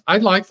about this. I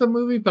liked the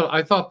movie, but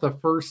I thought the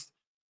first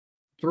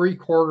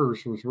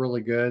 3/4 was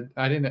really good.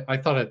 I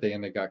thought at the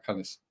end it got kind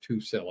of too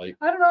silly.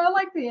 I don't know. I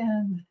like the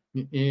end.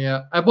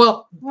 Yeah.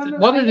 Well, I is. don't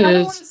want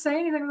to say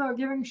anything without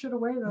giving shit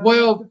away, though.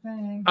 Well,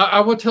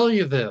 I will tell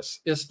you this.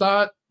 It's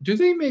not, do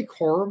they make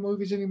horror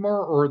movies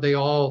anymore, or are they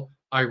all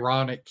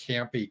ironic,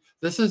 campy?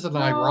 This is an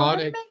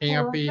ironic,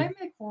 campy. They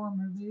make horror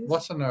movies.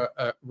 What's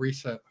a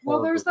recent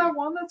Well, there's movie? that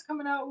one that's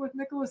coming out with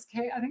Nicolas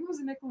Cage. I think it was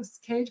a Nicolas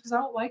Cage because I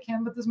don't like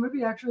him, but this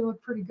movie actually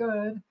looked pretty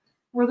good.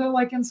 Where they're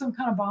like in some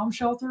kind of bomb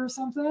shelter or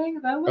something.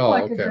 That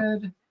looked a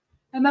good.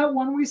 And that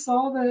one we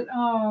saw that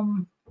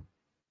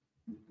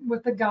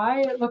with the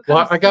guy, it looked.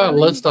 Well, I got a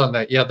list on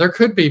that. Yeah, there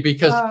could be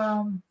because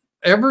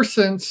ever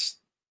since,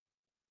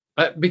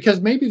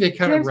 because maybe they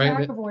kind of ran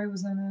McAvoy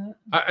was in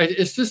it.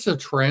 It's just a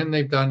trend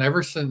they've done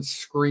ever since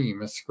Scream.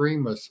 And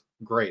Scream was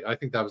great. I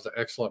think that was an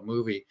excellent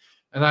movie.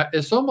 And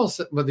it's almost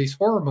with these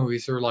horror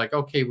movies, they're like,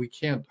 okay, we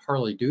can't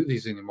hardly do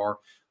these anymore.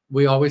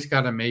 We always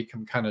got to make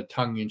them kind of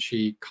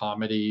tongue-in-cheek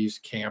comedies,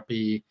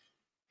 campy,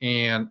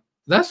 and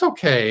that's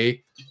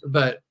okay.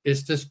 But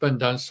it's just been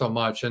done so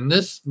much, and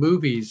this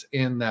movie's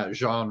in that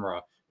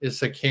genre.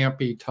 It's a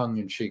campy,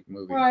 tongue-in-cheek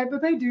movie, right?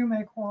 But they do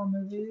make horror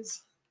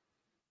movies.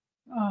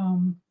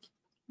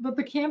 But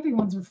the campy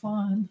ones are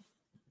fun.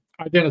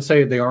 I didn't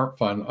say they aren't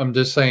fun. I'm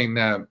just saying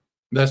that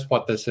that's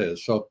what this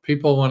is. So if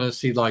people want to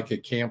see like a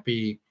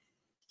campy.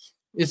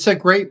 It's a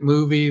great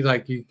movie.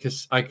 Like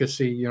I could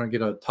see, you know,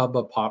 get a tub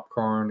of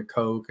popcorn, a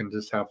Coke, and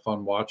just have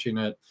fun watching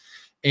it.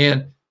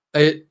 And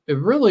it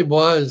really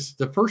was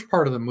the first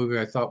part of the movie.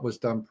 I thought was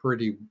done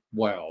pretty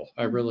well.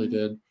 I really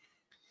did.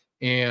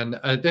 And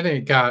then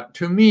it got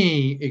a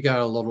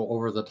little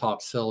over the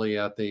top silly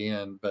at the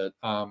end. But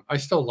I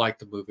still like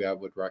the movie. I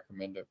would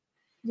recommend it.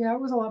 Yeah, it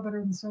was a lot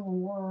better than Civil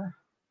War.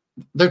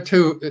 They're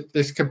two.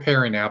 It's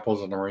comparing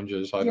apples and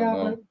oranges. I don't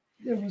know.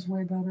 But it was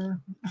way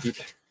better.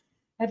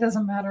 It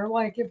doesn't matter,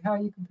 like how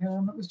you compare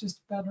them. It was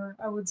just better.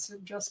 I would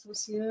suggest go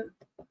see it.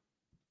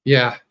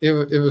 Yeah, it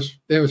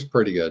was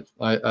pretty good.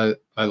 I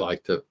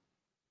liked it.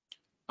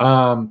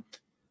 But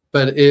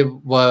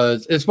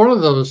it's one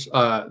of those.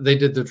 They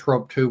did the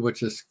trope too,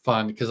 which is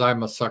fun because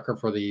I'm a sucker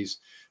for these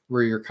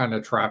where you're kind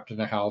of trapped in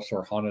a house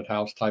or haunted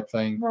house type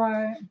thing,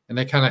 right? And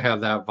they kind of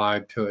have that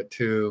vibe to it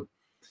too.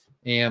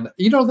 And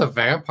you know, the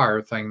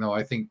vampire thing, though,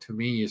 I think to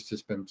me has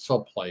just been so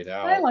played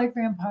out. I like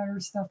vampire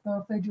stuff, though,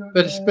 if they do it.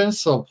 But it's been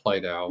so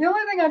played out. The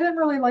only thing I didn't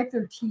really like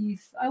their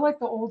teeth. I like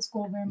the old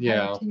school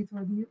vampire teeth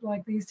where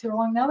like these two are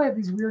long. Now they have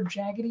these weird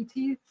jaggedy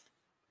teeth.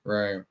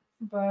 Right.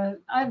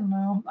 But I don't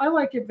know. I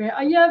like it.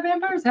 Yeah,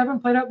 vampires haven't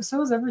played out, but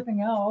so is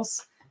everything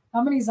else.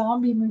 How many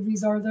zombie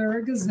movies are there?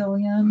 A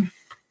gazillion.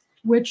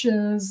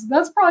 Witches.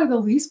 That's probably the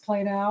least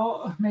played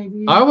out,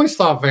 maybe. I always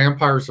thought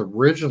vampires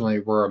originally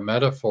were a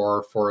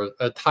metaphor for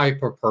a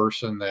type of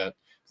person that,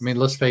 I mean,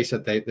 let's face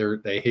it,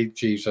 they hate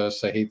Jesus,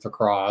 they hate the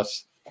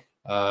cross,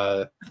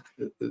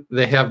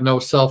 they have no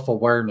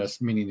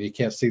self-awareness, meaning they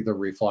can't see the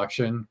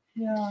reflection.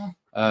 Yeah.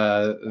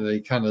 They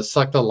kind of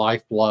suck the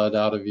lifeblood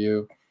out of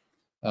you,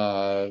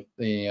 so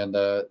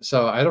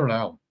I don't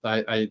know.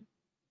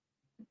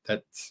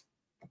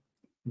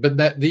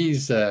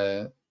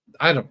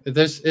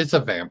 It's a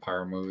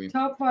vampire movie.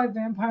 Top 5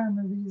 vampire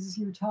movies.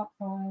 Your top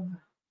 5.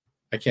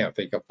 I can't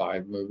think of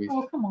 5 movies.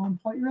 Oh, come on,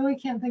 Paul. You really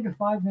can't think of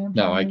 5 vampire movies?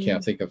 No, I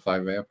can't think of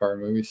 5 vampire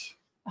movies.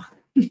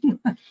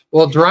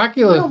 Well,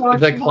 Dracula,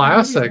 the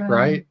classic,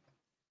 right?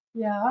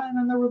 Yeah, and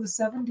then there were the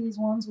 70s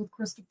ones with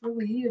Christopher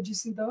Lee. Did you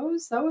see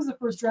those? That was the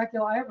first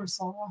Dracula I ever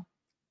saw.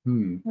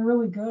 They're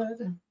really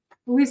good.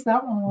 At least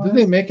that one was. Did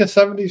they make a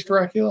 70s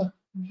Dracula?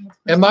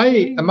 Am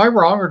I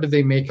wrong, or did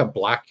they make a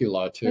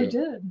Blackula too? They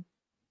did.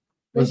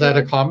 Was that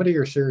a comedy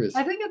or serious?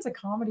 I think it's a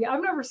comedy.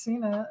 I've never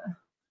seen it.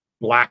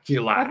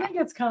 Blackula. I think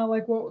it's kind of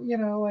like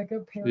like a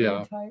parody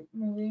type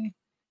movie.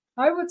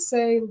 I would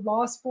say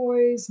Lost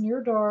Boys,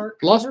 Near Dark,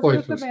 Lost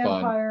Boys was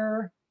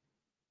Vampire.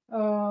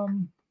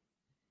 Bram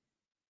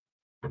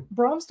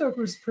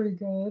Stoker's pretty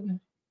good,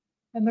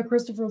 and the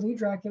Christopher Lee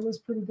Dracula was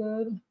pretty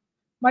good.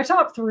 My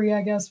top 3,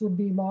 I guess, would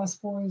be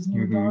Lost Boys,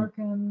 Near Dark,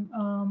 and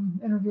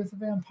Interview with the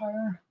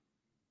Vampire.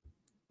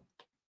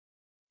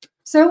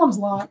 Salem's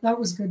Lot, that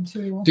was good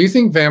too. Do you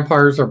think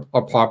vampires are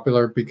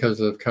popular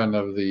because of kind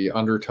of the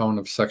undertone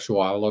of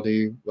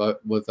sexuality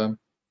with them?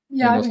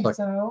 Yeah, I think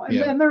so. And,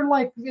 yeah. and they're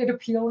like, it's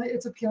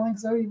appealing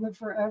because, oh, you live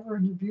forever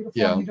and you're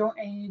beautiful and you don't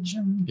age.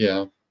 And,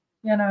 yeah,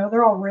 you know,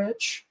 they're all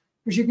rich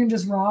because you can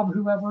just rob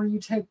whoever you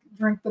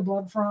drink the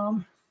blood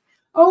from.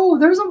 Oh,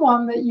 there's a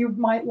one that you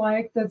might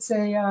like that's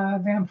a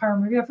vampire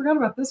movie. I forgot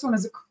about this one.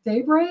 Is it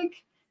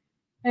Daybreak?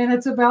 And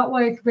it's about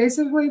like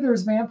basically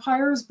there's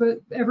vampires,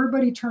 but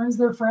everybody turns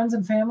their friends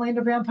and family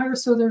into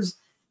vampires. So there's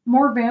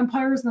more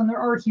vampires than there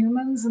are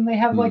humans, and they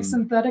have like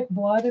synthetic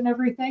blood and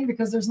everything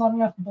because there's not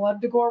enough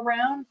blood to go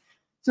around.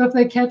 So if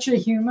they catch a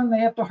human, they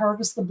have to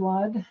harvest the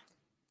blood.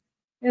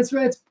 It's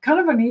kind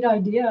of a neat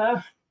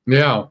idea.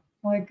 Yeah.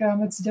 Like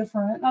it's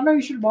different. I know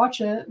you should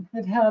watch it.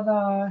 It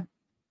had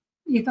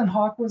Ethan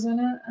Hawke was in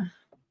it.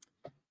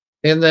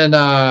 And then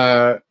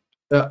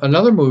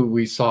another movie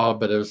we saw,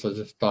 but it was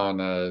just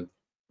on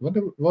what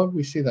did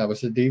we see that?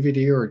 Was it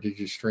DVD or did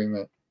you stream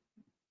it?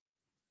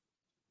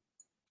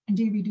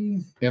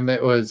 DVD. And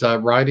it was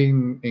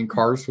Riding in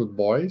Cars with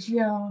Boys.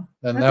 Yeah.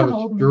 And that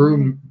was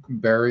Drew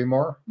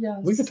Barrymore. Yes.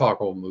 We could talk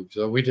old movies.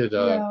 So we did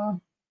Gone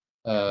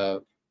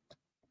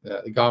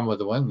with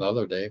the Wind the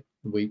other day.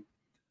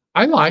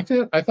 I liked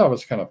it. I thought it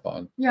was kind of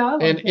fun. Yeah.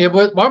 It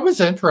was what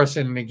was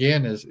interesting, and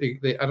again, is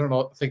I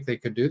don't think they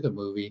could do the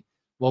movie.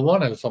 Well,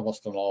 one, it was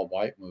almost an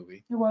all-white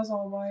movie. It was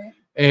all white.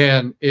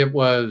 And it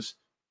was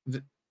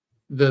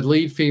the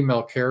lead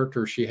female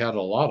character. She had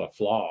a lot of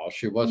flaws.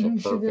 She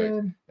wasn't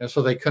perfect. And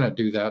so they couldn't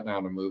do that now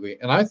in a movie.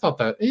 And I thought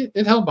that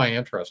it held my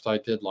interest. I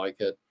did like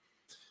it.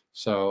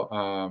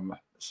 So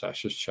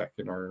Sasha's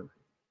checking our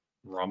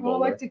Rumble.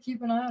 Well, I like to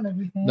keep an eye on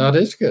everything. No, it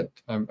is good.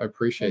 I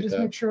appreciate just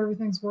that. Make sure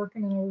everything's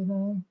working and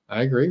everything.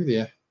 I agree with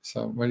you.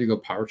 So why do you go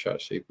power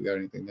chat, see if we got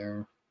anything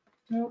there?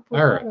 Nope.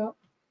 All right.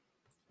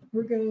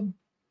 We're good.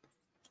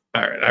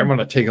 All right. I want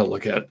to take a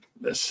look at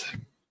this.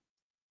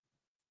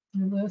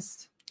 Your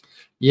list.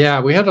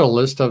 Yeah, we had a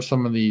list of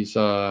some of these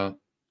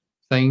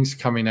things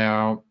coming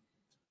out.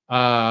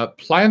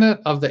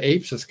 Planet of the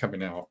Apes is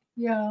coming out.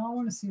 Yeah, I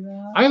want to see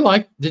that. I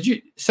like.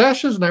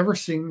 Sasha's never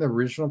seen the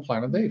original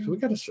Planet of the Apes. You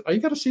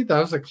got to see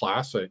that as a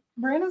classic.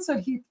 Brandon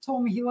said he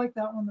told me he liked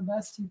that one the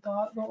best. He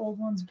thought the old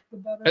ones the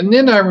better. And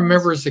then I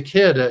remember as a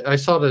kid, I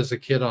saw it as a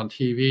kid on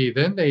TV.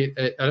 Then I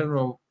don't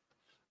know.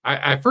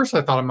 At first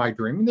I thought, am I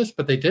dreaming this?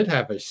 But they did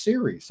have a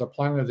series, a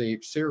Planet of the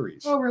Apes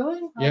series. Oh, really?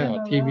 Yeah, a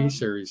TV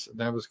series.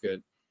 That was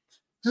good.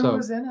 Who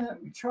was in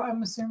it?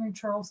 I'm assuming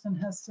Charleston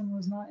Heston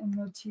was not in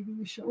the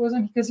TV show,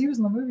 wasn't he? Because he was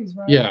in the movies,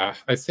 right? Yeah,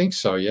 I think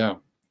so. Yeah.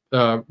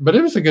 But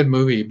it was a good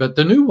movie. But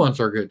the new ones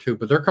are good too.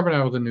 But they're coming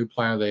out with a new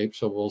Planet of the Apes,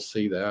 so we'll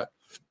see that.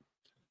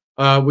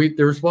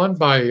 There's one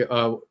by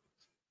I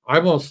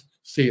almost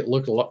see it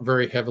look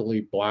very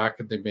heavily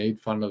black, and they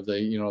made fun of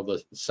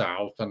the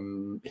South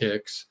and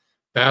Hicks.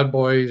 Bad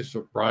Boys,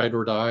 Ride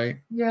or Die.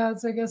 Yeah,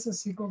 it's I guess a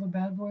sequel to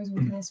Bad Boys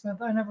with Will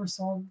Smith. I never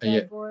saw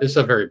Bad Boys. It's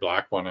a very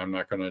black one. I'm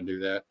not going to do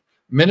that.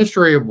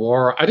 Ministry of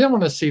War. I didn't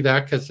want to see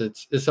that because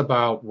it's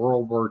about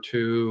World War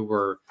II.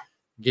 We're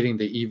getting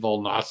the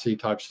evil Nazi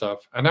type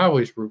stuff, and I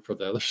always root for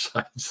the other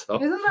side.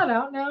 So isn't that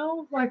out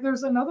now? Like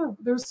there's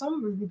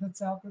some movie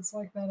that's out that's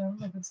like that. I don't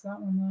know if it's that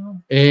one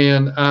though.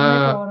 And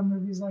a lot of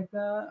movies like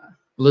that.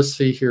 Let's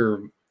see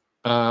here.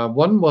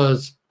 One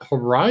was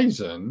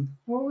Horizon.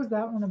 What was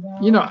that one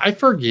about? I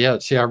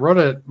forget. See, I wrote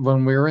it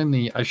when we were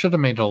I should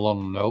have made a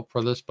little note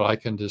for this, but I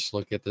can just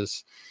look at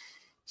this,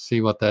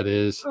 see what that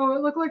is. Oh,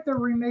 it looked like they're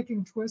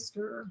remaking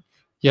Twister.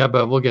 Yeah,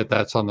 but we'll get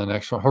that's on the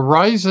next one.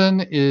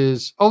 Horizon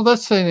is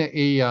that's the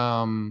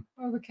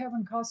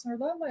Kevin Costner.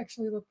 That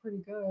actually looked pretty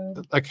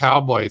good. A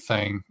cowboy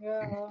thing.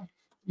 Yeah.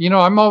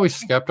 I'm always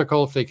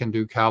skeptical if they can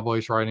do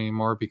cowboys right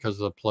anymore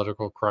because of the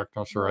political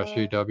correctness or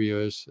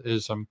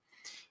SJW-ism.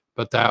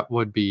 But that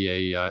would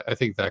be I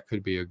think that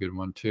could be a good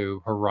one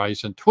too.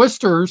 Horizon.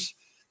 Twisters.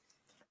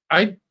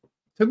 To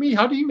me,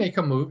 how do you make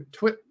a movie?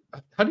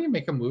 How do you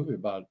make a movie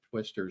about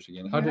twisters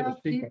again? How do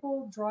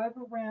people drive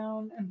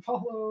around and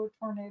follow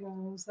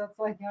tornadoes? That's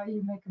like how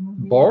you make a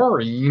movie.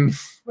 Boring.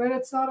 But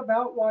it's not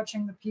about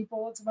watching the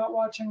people. It's about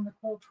watching the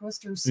cool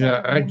twisters.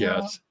 Yeah, I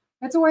guess.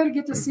 It's a way to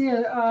get to see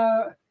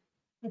a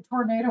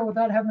tornado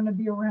without having to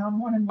be around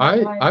one in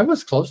real life. I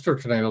was close to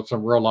tornadoes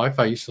in real life.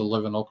 I used to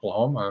live in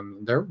Oklahoma,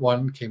 and there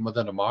one came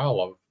within a mile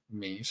of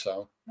me.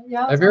 So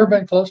yeah, have you ever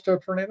been close to a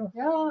tornado?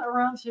 Yeah,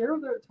 around here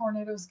the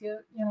tornadoes get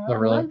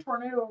really?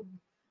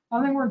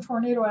 I think we're in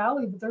Tornado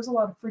Alley, but there's a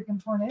lot of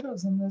freaking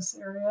tornadoes in this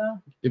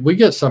area. We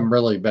get some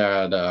really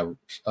bad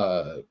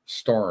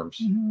storms.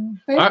 Mm-hmm.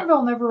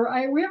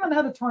 Fayetteville we haven't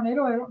had a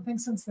tornado, I don't think,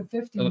 since the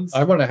 50s.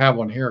 I want to have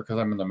one here because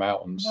I'm in the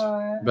mountains.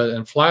 But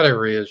in flat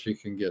areas, you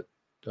can get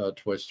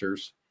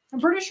twisters. I'm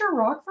pretty sure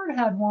Rockford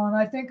had one.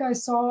 I think I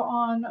saw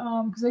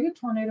on because they get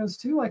tornadoes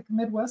too. Like the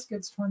Midwest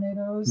gets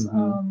tornadoes.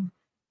 Mm-hmm.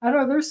 I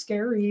don't know. They're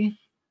scary.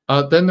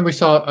 Then we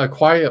saw A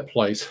Quiet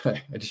Place.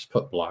 I just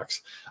put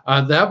blocks.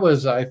 That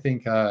was, I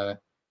think,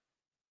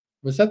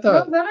 was that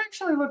the? That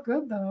actually looked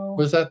good though.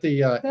 Was that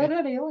the? That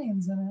had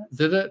aliens in it.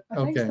 Did it?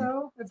 I think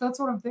so. If that's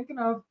what I'm thinking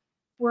of.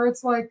 where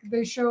it's like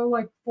they show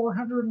like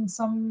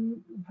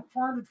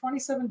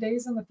 427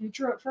 days in the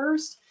future at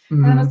first,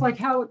 and it's like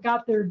how it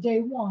got there day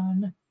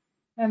one,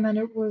 and then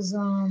it was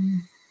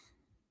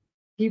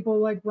people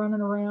like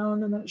running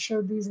around, and then it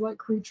showed these like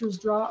creatures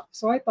drop.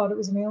 So I thought it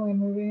was an alien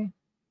movie.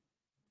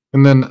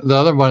 And then the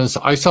other one is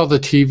I saw the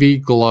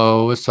TV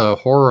Glow. It's a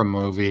horror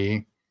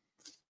movie.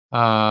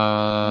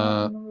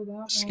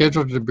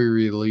 Scheduled to be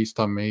released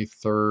on May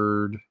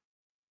 3rd.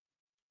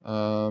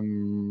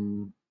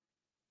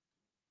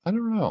 I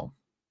don't know.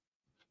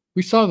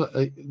 We saw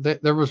that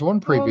there was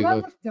one preview. Oh, that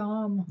looked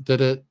dumb.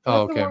 Did it?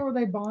 Oh, That's okay. the one where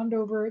they bond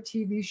over a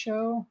TV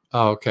show.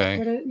 Oh, okay.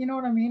 But it, you know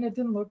what I mean? It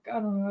didn't look, I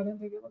don't know. I didn't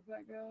think it looked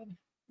that good.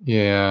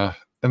 Yeah.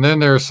 And then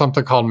there's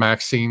something called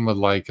Maxine with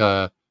like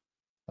 3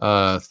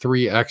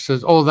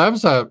 X's. Oh, that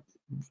was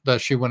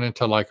that she went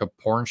into like a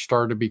porn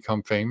star to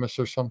become famous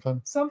or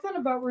something. Something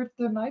about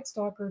the Night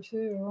Stalker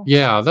too.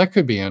 Yeah, that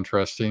could be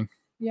interesting.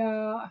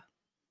 Yeah.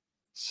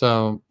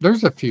 So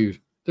there's a few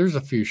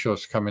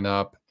shows coming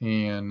up,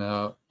 and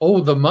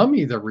The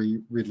Mummy, the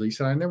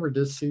release, and I never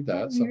did see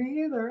that. So.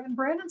 Me either. And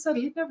Brandon said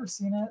he'd never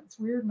seen it. It's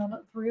weird.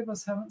 Three of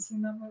us haven't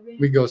seen that movie.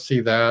 We go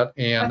see that,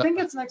 and I think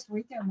it's next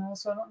weekend though,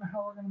 so I don't know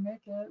how we're gonna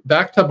make it.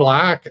 Back to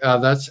Black.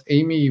 That's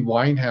Amy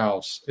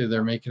Winehouse.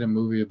 They're making a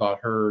movie about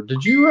her.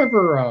 Did you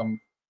ever?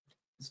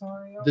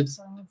 Sorry,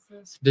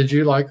 did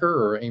you like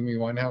her or Amy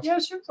Winehouse? Yeah,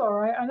 she was all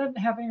right. I didn't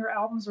have any of her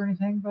albums or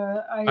anything,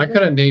 but I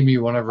couldn't name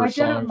you one of her songs.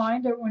 I didn't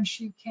mind it when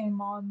she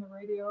came on the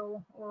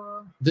radio.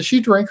 Or did she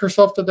drink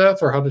herself to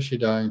death, or how did she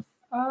die?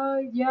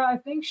 Yeah, I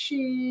think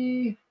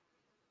she.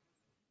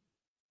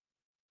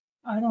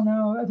 I don't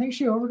know. I think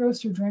she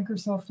overdosed or drank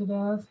herself to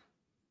death.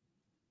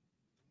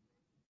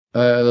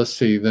 Let's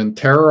see. Then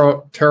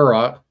tarot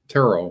cards.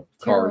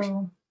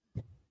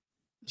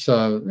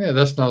 So yeah,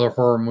 that's another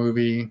horror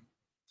movie.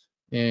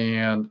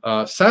 And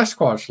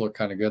Sasquatch looked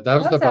kind of good. That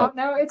was that's about out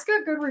now. It's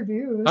got good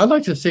reviews. I'd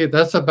like to see it.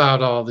 That's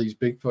about all these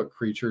Bigfoot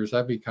creatures.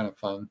 That'd be kind of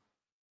fun.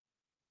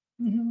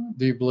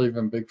 Do you believe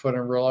in Bigfoot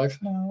in real life?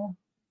 No,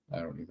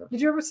 I don't either.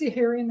 Did you ever see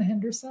Harry and the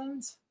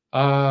Hendersons?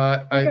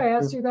 I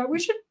asked you that. We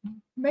should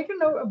make a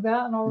note of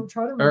that, and I'll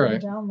try to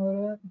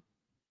download it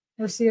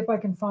or see if I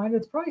can find it.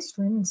 It's probably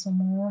streaming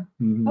somewhere.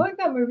 I like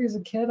that movie as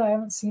a kid. I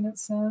haven't seen it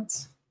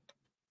since.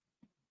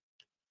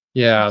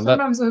 Yeah,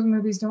 sometimes those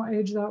movies don't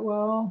age that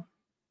well.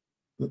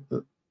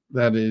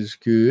 That is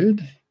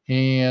good.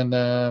 And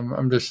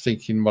I'm just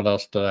thinking, what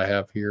else did I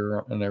have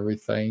here and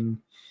everything?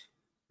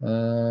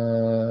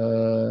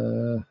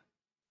 All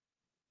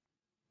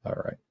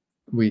right.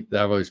 We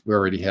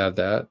already had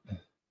that.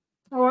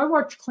 Oh, I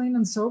watched Clean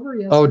and Sober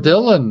yesterday. Oh,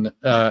 Dylan.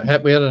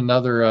 We had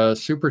another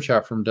super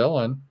chat from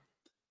Dylan.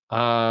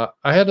 I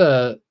had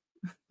a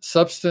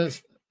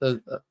substitute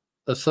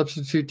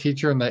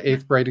teacher in the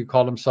 8th grade who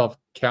called himself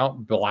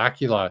Count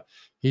Blackula.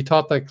 He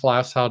taught that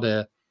class how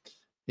to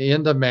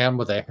end a man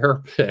with a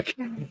hair pick.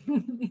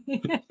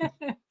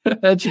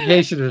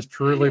 Education is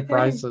truly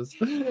priceless.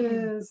 It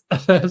is.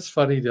 That's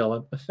funny,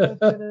 Dylan. Yes,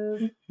 it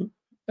is.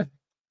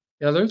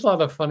 Yeah, there's a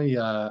lot of funny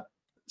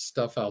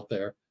stuff out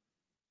there.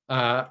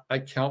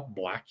 I Count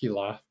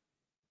Blackula.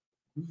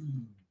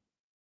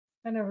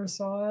 I never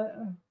saw it.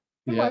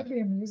 It might be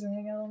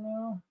amusing. I don't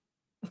know.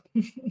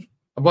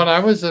 When I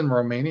was in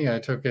Romania, I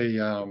took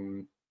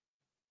a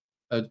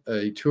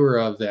tour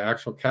of the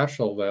actual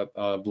castle that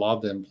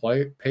Vlad the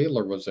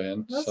Impaler was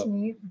in. That's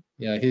neat.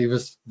 Yeah, he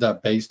was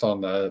based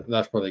on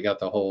that's where they got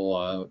the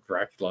whole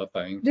Dracula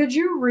thing. Did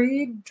you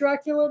read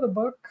Dracula, the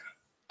book?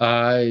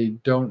 I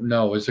don't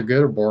know. Is it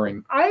good or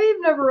boring? I've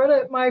never read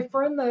it. My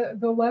friend,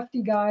 the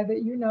lefty guy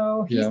that you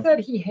know, he said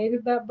he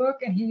hated that book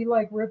and he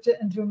like ripped it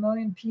into a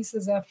million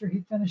pieces after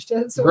he finished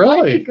it. So really?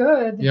 It might be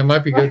good. Yeah, it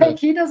might be good. Like,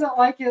 he doesn't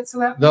like it, so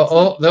that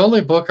the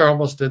only book I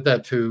almost did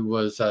that to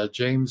was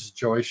James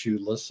Joyce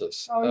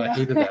Ulysses. Oh, yeah. I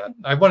hated that.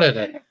 I wanted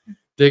to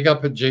dig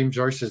up at James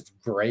Joyce's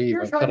grave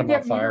and put him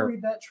on fire. Me to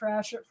read that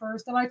trash at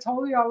first, and I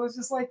told you I was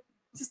just like,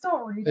 just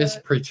don't read it. It's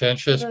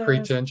pretentious.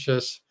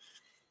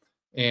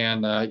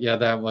 And yeah,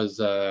 that was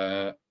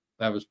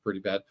pretty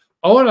bad.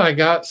 Oh, and I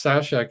got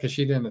Sasha because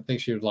she didn't think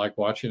she would like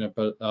watching it,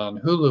 but on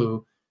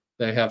Hulu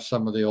they have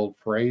some of the old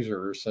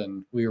Frasers,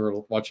 and we were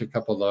watching a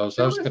couple of those.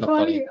 That was kind of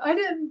funny.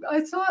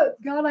 I saw it.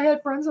 God, I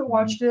had friends that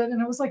watched it,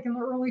 and it was like in the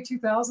early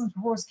 2000s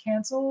before it was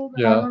canceled.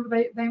 And I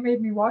remember they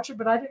made me watch it,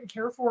 but I didn't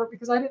care for it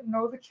because I didn't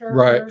know the characters.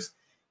 Right.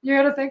 You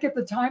had to think at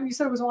the time, you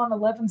said it was on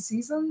 11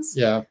 seasons.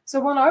 Yeah. So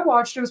when I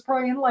watched, it was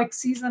probably in like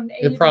season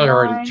 8. It probably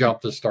already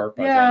jumped to start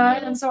by then.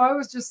 Yeah. And so I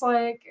was just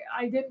like,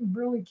 I didn't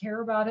really care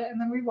about it. And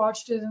then we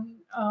watched it, and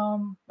I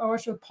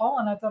watched it with Paul,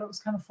 and I thought it was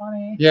kind of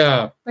funny.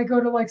 Yeah. They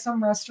go to like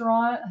some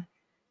restaurant.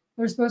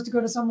 They're supposed to go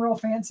to some real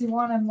fancy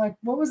one, and like,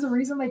 what was the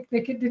reason they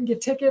didn't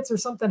get tickets or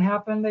something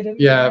happened? They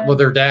didn't. Yeah, well,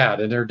 their dad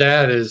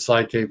is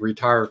like a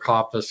retired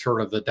cop, that's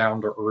sort of the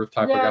down to earth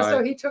type of guy. Yeah,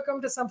 so he took them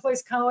to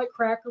someplace kind of like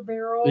Cracker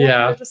Barrel.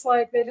 Yeah, they're just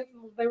like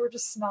they were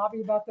just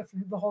snobby about the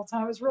food the whole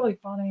time. It was really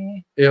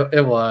funny.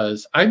 It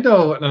was. I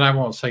know, and I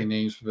won't say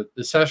names, but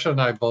Sasha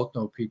and I both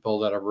know people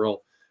that are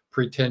real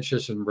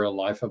pretentious in real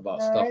life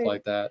about stuff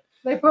like that.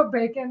 They put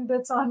bacon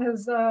bits on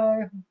his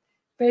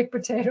baked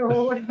potato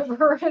or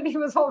whatever, and he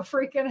was all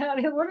freaking out.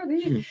 He said, what are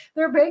these?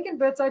 They're bacon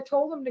bits. I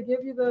told him to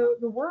give you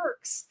the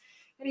works.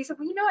 And he said,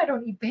 well, I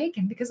don't eat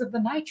bacon because of the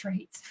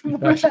nitrates.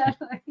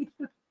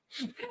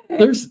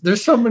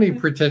 There's so many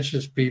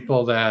pretentious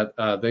people that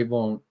they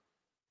won't,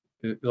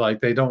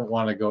 like, they don't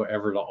want to go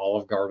ever to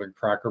Olive Garden,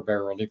 Cracker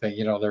Barrel, or anything.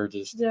 They're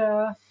just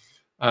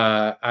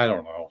I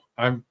don't know.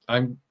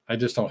 I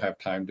just don't have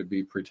time to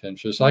be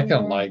pretentious. I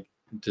can like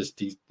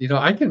just eat,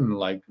 I can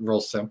like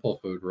real simple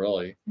food,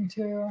 really. Me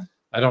too.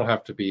 I don't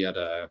have to be at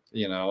a,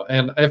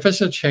 and if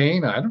it's a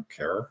chain, I don't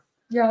care.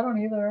 Yeah, I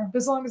don't either.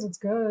 As long as it's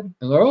good.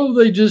 And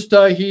they just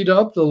heat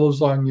up the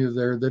lasagna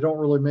there. They don't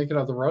really make it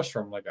out of the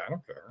restaurant. I'm like, I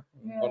don't care.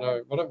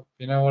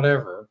 Yeah.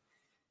 Whatever.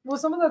 Well,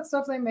 some of that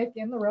stuff they make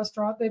in the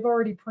restaurant, they've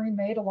already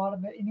pre-made a lot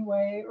of it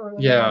anyway. Or in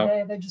the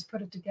day, they just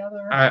put it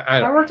together.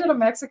 I worked at a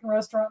Mexican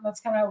restaurant, and that's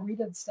kind of how we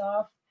did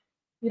stuff.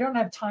 You don't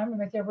have time to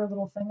make every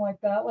little thing like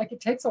that. Like,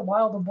 it takes a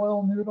while to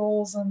boil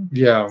noodles, and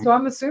so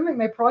I'm assuming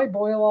they probably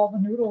boil all the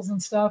noodles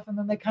and stuff, and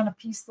then they kind of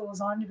piece the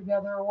lasagna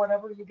together or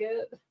whatever you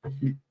get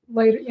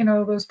later.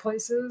 Those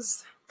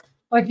places.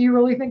 Like, do you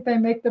really think they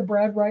make the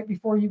bread right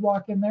before you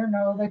walk in there?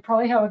 No, they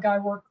probably have a guy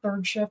work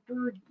third shift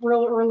or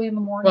real early in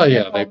the morning. Well,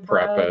 yeah, they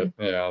prep it.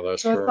 Yeah,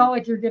 that's so true. It's not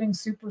like you're getting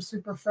super,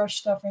 super fresh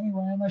stuff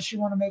anyway, unless you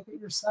want to make it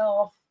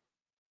yourself.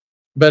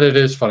 But it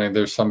is funny.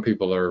 There's some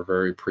people that are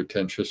very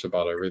pretentious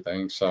about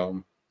everything.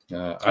 So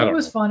it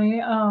was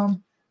funny.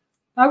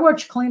 I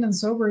watched Clean and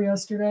Sober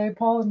yesterday.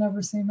 Paul had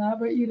never seen that,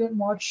 but you didn't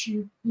watch.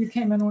 You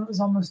came in when it was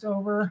almost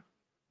over.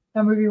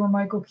 That movie where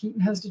Michael Keaton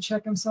has to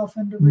check himself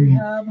into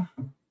rehab.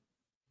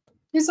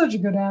 He's such a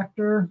good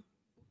actor.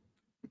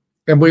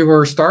 And we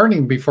were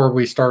starting before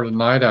we started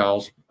Night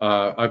Owls.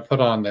 I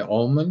put on The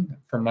Omen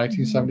from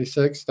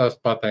 1976. That's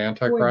about the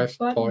Antichrist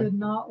toy. Did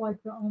not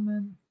like The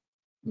Omen.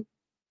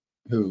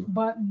 Who?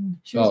 Button.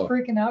 She was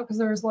freaking out because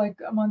there was like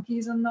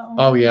monkeys in The Omen.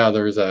 Oh yeah,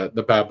 there was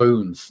the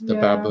baboons. The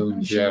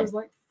baboons. She was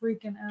like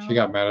freaking out. She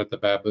got mad at the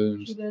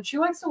baboons. She did. She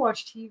likes to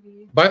watch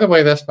TV. By the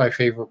way, that's my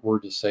favorite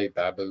word to say,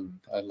 baboon.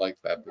 I like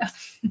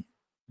baboons.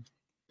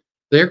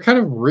 They're kind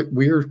of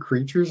weird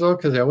creatures, though,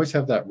 because they always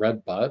have that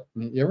red butt.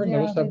 You ever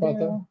notice that about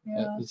them?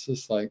 Yeah. It's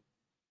just like,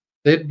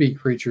 they'd be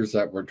creatures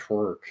that would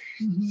twerk.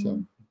 Mm-hmm.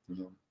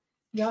 So,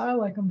 yeah, I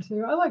like them,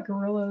 too. I like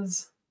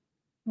gorillas.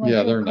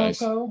 They're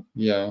nice.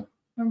 Yeah.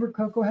 Remember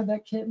Coco had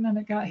that kitten and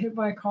it got hit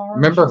by a car?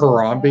 Remember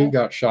Harambe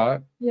got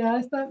shot? Yeah,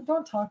 I thought,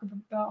 don't talk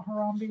about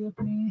Harambe with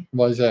me.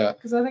 Why is that?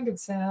 Because I think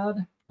it's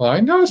sad. Well, I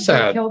know it's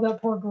sad. They killed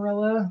that poor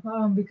gorilla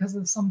because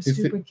of some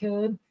stupid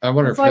kid. I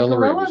wonder if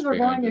gorillas are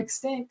going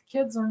extinct.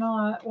 Kids are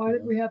not. Why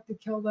did we have to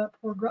kill that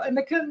poor gorilla? And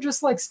they couldn't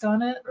just like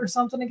stun it or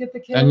something to get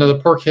the kid. I know the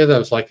poor kid, that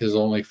was like his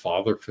only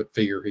father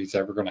figure he's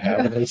ever going to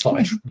have in his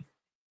life.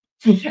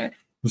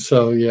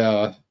 So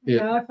yeah,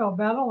 I felt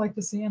bad. I don't like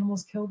to see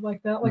animals killed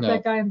like that. Like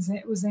that guy in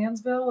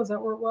Zanesville. Is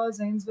that where it was?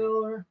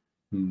 Zanesville or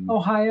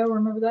Ohio?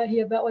 Remember that? He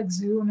had that like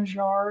zoo in his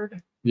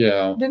yard.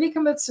 Yeah. Didn't he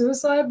commit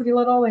suicide? But he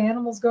let all the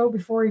animals go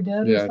before he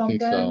did, or something. I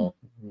think so.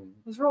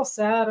 It was real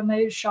sad, and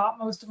they shot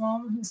most of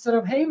them instead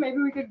of, hey, maybe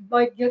we could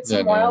like get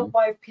some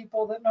wildlife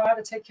people that know how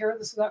to take care of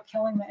this without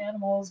killing the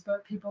animals.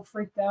 But people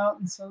freaked out,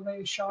 and so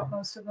they shot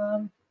most of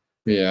them.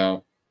 Yeah.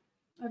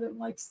 I didn't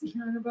like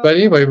hearing about. But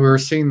anyway, we were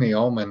seeing The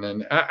Omen,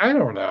 and I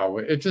don't know.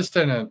 It just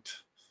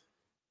didn't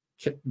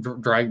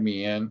drag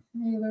me in.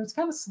 Me either. It's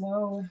kind of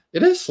slow.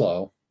 It is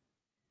slow.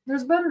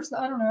 There's better.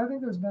 I don't know. I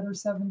think there's better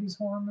 70s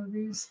horror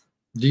movies.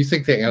 Do you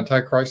think the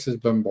Antichrist has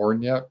been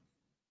born yet?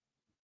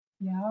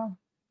 Yeah.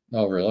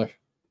 Oh, really?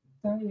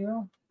 Don't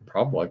you?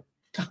 Probably.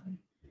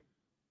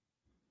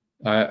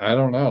 I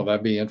don't know.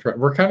 That'd be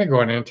interesting. We're kind of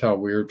going into a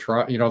weird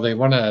trial. They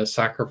want to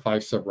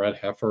sacrifice a red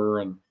heifer,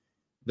 and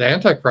the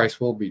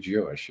Antichrist will be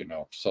Jewish,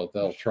 so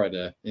they'll try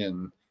to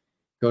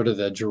go to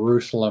the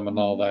Jerusalem and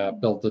all that,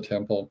 build the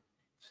temple.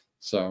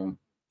 So,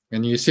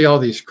 and you see all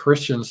these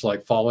Christians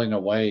like falling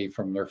away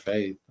from their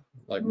faith,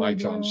 like Mike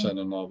Johnson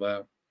and all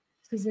that.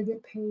 Because they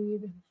get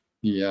paid.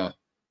 Yeah.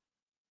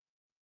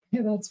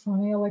 Yeah, that's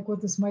funny. I like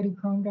what this Mighty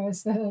Crone guy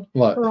said.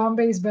 What?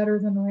 Harambe's better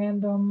than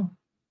random.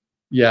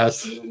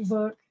 Yes.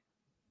 Look.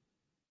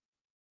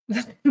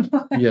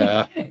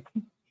 Yeah.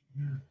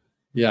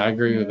 Yeah, I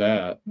agree with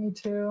that. Me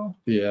too.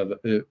 Yeah,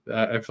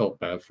 I felt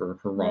bad for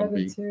Harambe.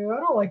 Me too. I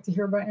don't like to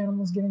hear about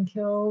animals getting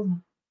killed.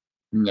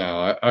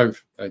 No,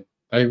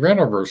 I ran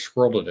over a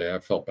squirrel today. I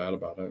felt bad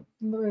about it.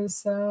 It is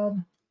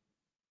sad.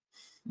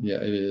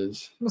 Yeah, it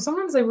is. Well,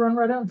 sometimes they run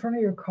right out in front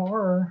of your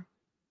car.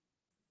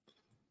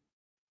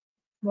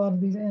 A lot of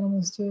these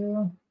animals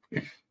too.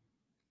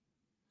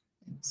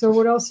 So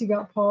what else you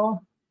got,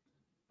 Paul?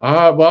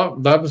 Well,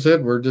 that was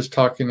it. We're just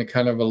talking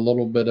kind of a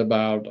little bit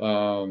about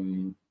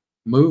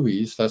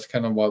movies. That's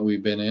kind of what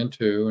we've been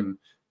into and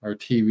our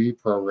TV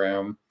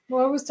program.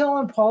 Well, I was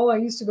telling Paul I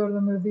used to go to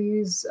the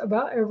movies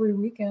about every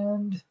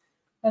weekend,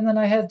 and then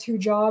I had 2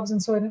 jobs,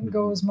 and so I didn't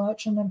go as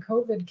much. And then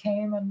COVID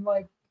came, and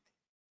like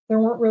there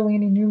weren't really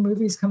any new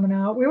movies coming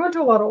out. We went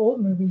to a lot of old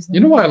movies. You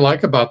know what I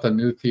like about the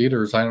new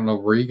theaters? I don't know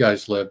where you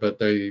guys live, but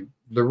they're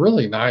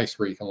really nice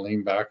where you can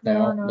lean back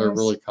now. Nice. They're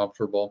really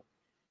comfortable.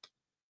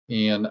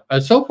 And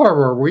so far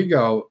where we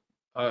go,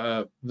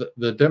 the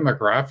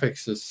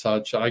demographics is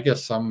such. I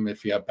guess some,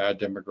 if you have bad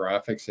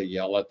demographics, they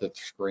yell at the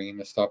screen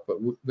and stuff. But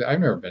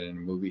I've never been in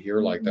a movie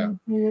here like that.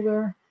 Me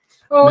either.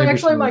 Oh, Maybe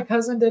actually, some- my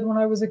cousin did when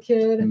I was a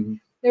kid. Mhm.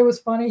 It was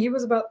funny. He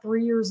was about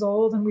 3 years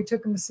old, and we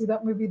took him to see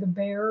that movie, The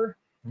Bear.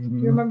 Do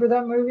you remember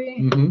that movie?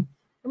 Mhm.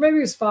 Or maybe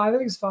he was 5. I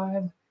think he was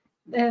 5.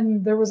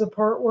 And there was a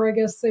part where I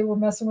guess they were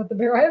messing with the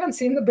bear. I haven't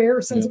seen the bear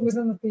since it was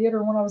in the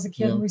theater when I was a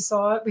kid and we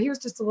saw it. But he was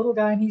just a little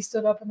guy, and he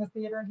stood up in the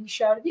theater and he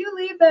shouted, "You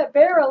leave that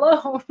bear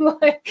alone!"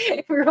 Like,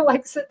 we were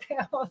like, "Sit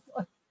down."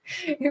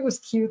 It was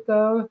cute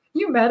though.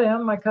 You met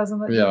him, my cousin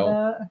that did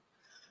that.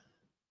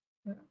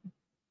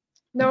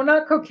 No,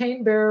 not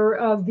Cocaine Bear,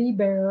 The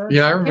Bear.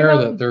 Yeah, I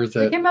remember that. There's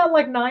It came out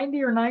like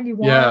 90 or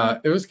 91. Yeah,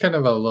 it was kind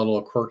of a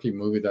little quirky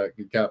movie that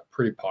got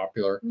pretty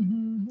popular.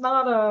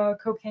 Not a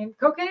Cocaine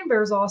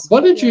Bear's awesome.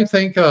 What did you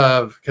think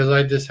of? Because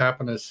I just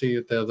happened to see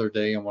it the other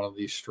day on one of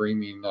these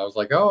streaming. I was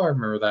like, oh, I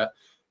remember that.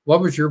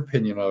 What was your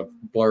opinion of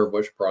Blair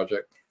Witch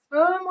Project?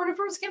 When it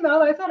first came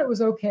out, I thought it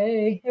was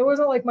okay. It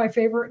wasn't like my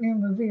favorite new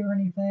movie or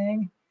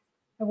anything.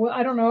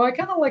 I don't know. I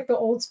kind of like the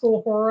old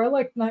school horror. I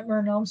like Nightmare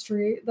on Elm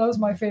Street. That was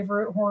my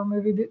favorite horror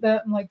movie.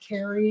 That and like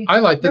Carrie. I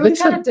liked it. It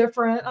was kind of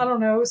different. I don't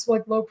know. It's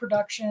like low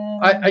production.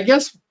 I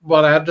guess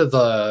what added to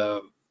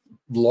the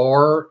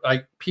lore,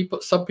 like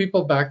some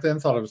people back then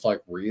thought it was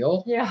like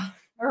real. Yeah,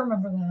 I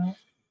remember that.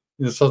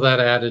 And so that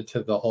added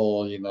to the whole,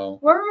 Well,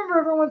 I remember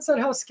everyone said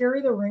how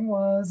scary The Ring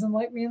was, and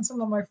like me and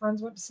some of my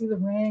friends went to see The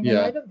Ring. Yeah. And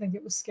I didn't think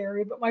it was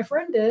scary, but my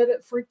friend did.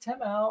 It freaked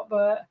him out,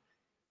 but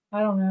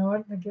I don't know. I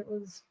didn't think it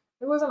was.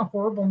 It wasn't a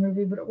horrible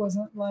movie, but it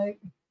wasn't like.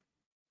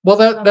 Well,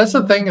 that's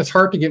the thing. It's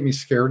hard to get me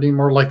scared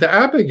anymore. Like the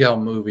Abigail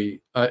movie,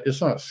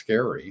 it's not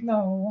scary.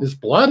 No. It's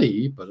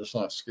bloody, but it's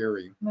not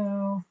scary.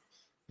 No.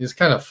 It's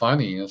kind of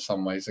funny in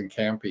some ways and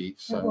campy.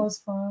 So. It was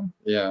fun.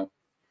 Yeah.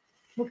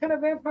 What kind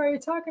of vampire are you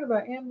talking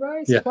about? Anne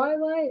Rice? Yeah.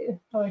 Twilight?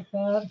 I like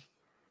that.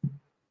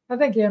 I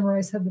think Anne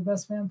Rice had the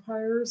best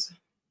vampires.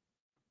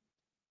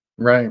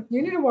 Right.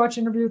 You need to watch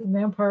Interview with the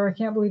Vampire. I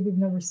can't believe you've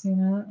never seen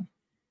it.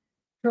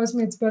 Trust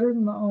me, it's better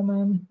than The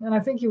Omen, and I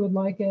think you would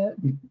like it.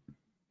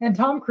 And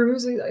Tom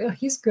Cruise,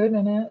 he's good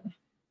in it.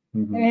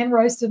 Anne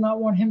Rice did not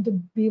want him to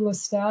be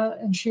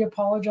Lestat, and she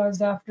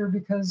apologized after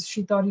because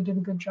she thought he did a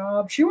good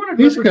job.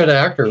 He's a good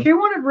actor. She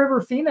wanted River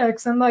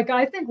Phoenix, and like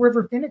I think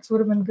River Phoenix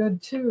would have been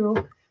good too.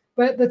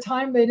 But at the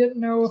time, they didn't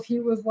know if he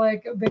was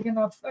like a big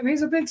enough. I mean,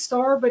 he's a big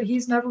star, but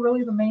he's never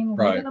really the main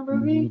lead in a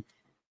movie.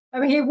 I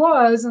mean, he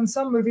was in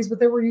some movies, but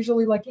they were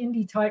usually like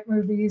indie type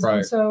movies,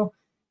 and so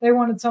they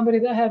wanted somebody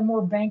that had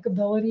more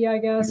bankability, I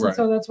guess. And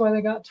so that's why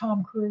they got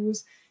Tom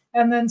Cruise.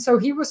 And then so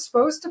River was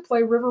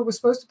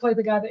supposed to play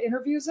the guy that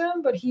interviews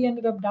him, but he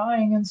ended up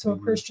dying. And so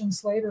Christian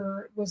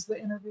Slater was the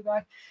interview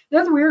guy.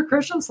 That's weird.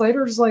 Christian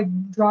Slater just like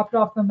dropped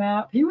off the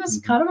map. He was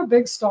kind of a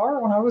big star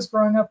when I was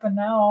growing up, and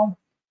now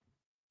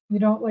you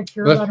don't like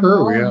hear about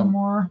him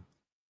anymore.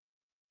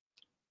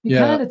 You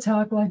kind of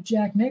talk like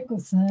Jack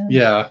Nicholson.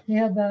 Yeah. He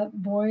had that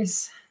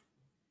voice.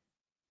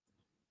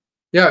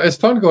 Yeah, it's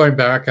fun going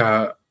back.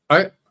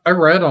 I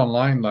read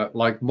online that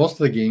like most of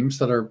the games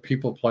that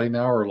people play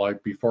now are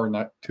like before,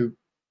 not too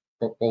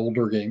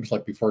older games,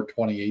 like before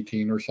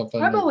 2018 or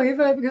something. I believe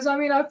it because I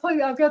mean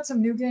I've got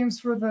some new games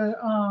for the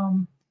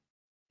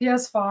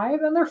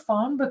PS5 and they're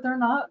fun, but they're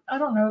not. I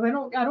don't know.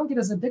 I don't get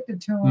as addicted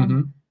to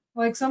them.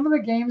 Like some of the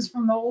games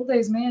from the old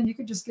days, man, you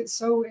could just get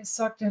so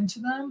sucked into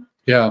them.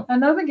 Yeah.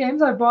 And none of the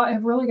games I bought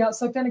have really got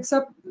sucked in,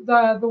 except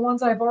the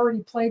ones I've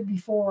already played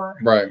before.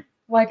 Right.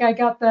 Like I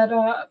got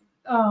that.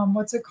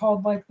 What's it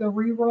called? Like the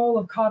re-roll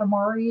of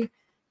Katamari,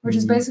 which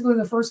is basically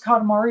the first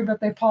Katamari, but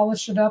they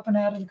polished it up and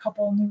added a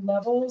couple new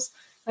levels.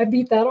 I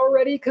beat that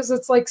already because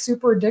it's like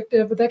super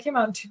addictive. But that came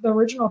out the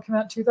original came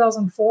out in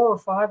 2004 or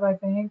 5, I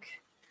think.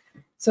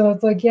 So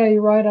it's like, yeah,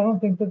 you're right. I don't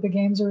think that the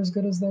games are as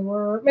good as they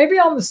were. Maybe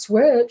on the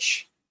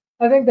Switch.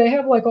 I think they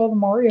have like all the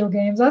Mario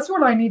games. That's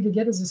what I need to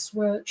get is a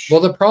Switch.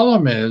 Well, the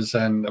problem is,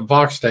 and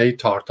Vox Day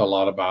talked a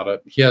lot about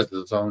it. He has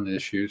his own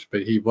issues,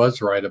 but he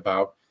was right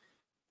about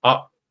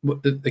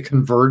the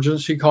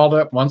convergence, he called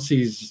it. Once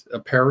these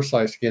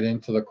parasites get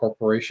into the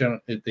corporation,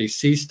 they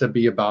cease to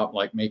be about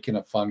like making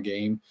a fun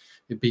game.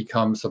 It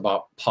becomes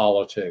about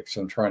politics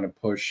and trying to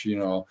push,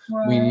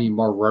 we need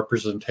more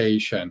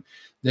representation.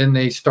 Then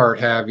they start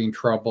having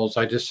troubles.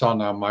 I just saw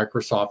now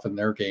Microsoft in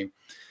their game.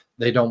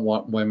 They don't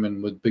want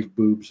women with big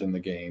boobs in the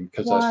game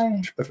because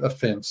that's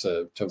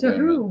offensive to women.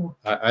 Who?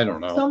 I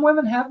don't know. Some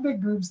women have big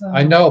boobs, though.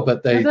 I know,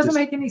 but it doesn't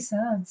make any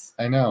sense.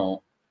 I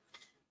know.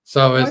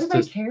 So why do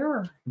they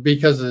care?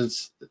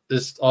 Because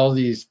it's all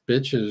these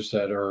bitches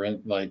that are in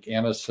like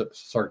Anna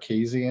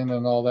Sarkeesian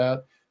and all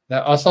that.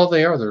 That's all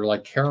they are. They're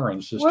like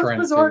Karens. Just trying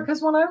bizarre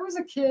because when I was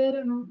a kid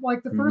and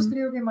like the first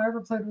video game I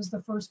ever played was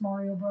the first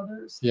Mario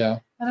Brothers. Yeah.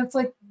 And it's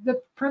like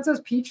the Princess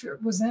Peach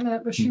was in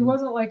it, but she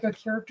wasn't like a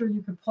character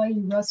you could play.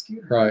 You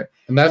rescued her. Right.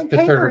 And that's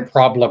considered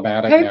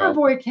problematic now.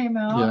 Paperboy came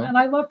out, and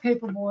I love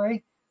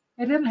Paperboy.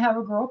 it didn't have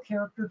a girl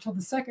character till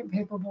the second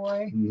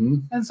Paperboy. Mm-hmm.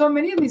 And so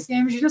many of these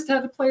games, you just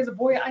had to play as a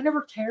boy. I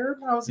never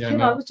cared when I was a kid.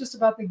 I was just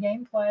about the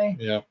gameplay.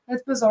 Yeah.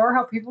 It's bizarre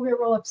how people get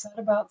real upset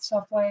about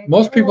stuff like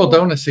most people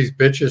don't. It's these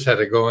bitches had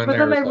to go in but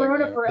there. But then they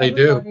ruin it for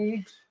everybody. They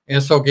do.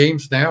 And so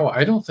games now,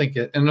 I don't think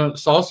it, and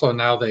it's also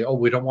now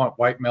we don't want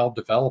white male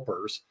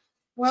developers.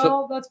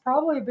 Well, that's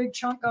probably a big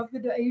chunk of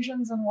the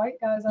Asians and white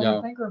guys, I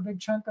think, are a big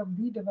chunk of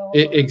the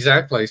developers.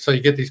 Exactly. So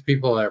you get these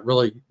people that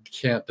really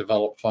can't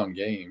develop fun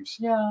games.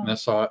 Yeah. And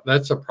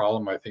that's a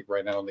problem, I think,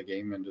 right now in the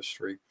game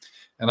industry.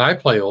 And I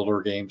play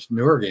older games.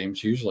 Newer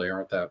games usually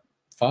aren't that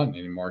fun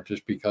anymore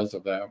just because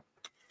of that.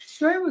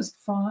 Stray was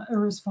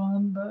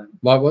fun, but...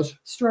 What was?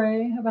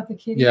 Stray, about the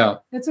kitty. Yeah.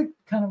 It's a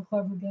kind of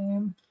clever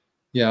game.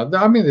 Yeah,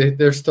 I mean,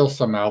 there's still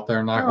some out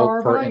there, and I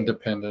hope for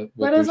independent.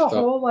 But as a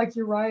whole, like,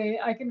 you're right.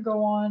 I can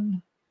go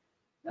on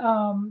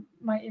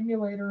my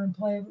emulator and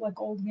play like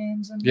old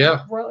games, and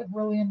we're like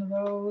really into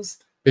those.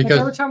 Because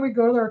every time we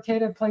go to the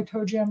arcade, I play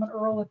Toe Jam and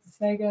Earl at the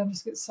Sega and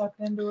just get sucked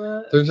into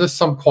it. There's just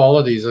some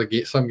qualities.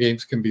 Some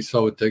games can be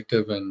so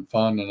addictive and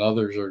fun, and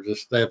others are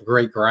they have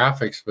great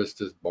graphics, but it's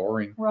just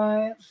boring.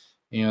 Right.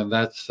 And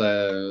that's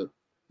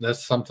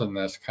something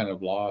that's kind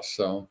of lost.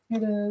 So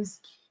it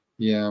is.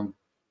 Yeah.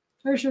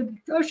 I should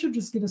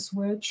just get a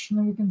Switch, and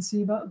then we can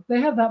see about. They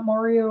have that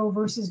Mario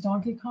versus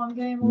Donkey Kong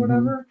game or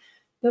whatever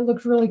that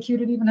looked really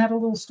cute. It even had a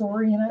little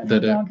story in it.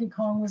 And Donkey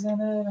Kong was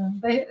in it,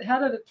 and they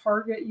had it at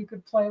Target. You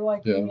could play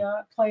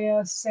play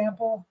a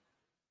sample,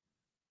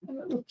 and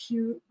it looked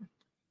cute.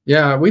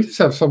 Yeah, we just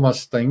have so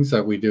much things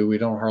that we do. We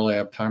don't hardly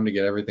have time to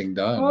get everything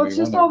done. Well, it's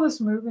just all this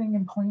moving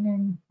and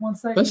cleaning.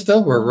 But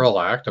still, we're real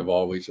active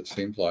always. It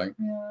seems like.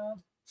 Yeah.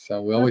 So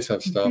we always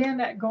have stuff.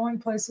 And going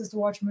places to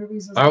watch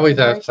movies. I always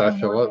have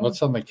Sasha.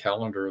 What's on my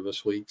calendar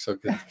this week? So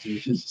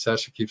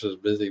Sasha keeps us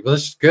busy. Well,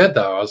 it's good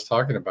though. I was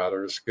talking about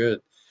her. It's good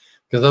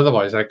because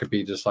otherwise I could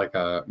be just like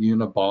a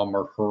Unabomber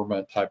or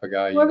hermit type of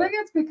guy. Well, I think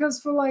it's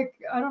because for like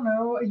I don't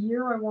know a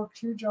year I worked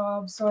 2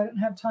 jobs, so I didn't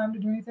have time to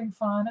do anything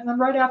fun. And then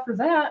right after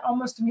that,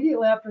 almost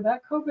immediately after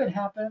that, COVID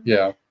happened.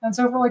 Yeah. And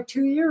so for like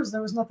 2 years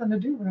there was nothing to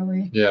do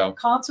really. Yeah.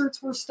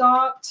 Concerts were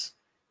stopped.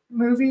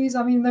 Movies,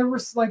 I mean, there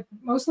was like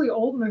mostly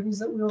old movies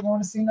that we were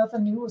going to see.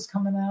 Nothing new was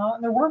coming out,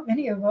 and there weren't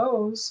many of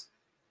those.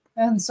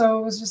 And so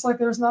it was just like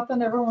there's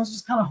nothing. Everyone was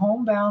just kind of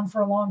homebound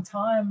for a long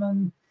time,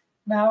 and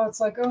now it's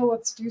like, oh,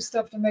 let's do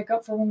stuff to make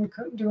up for when we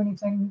couldn't do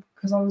anything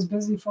because I was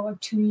busy for like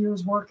 2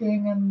 years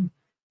working. And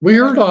we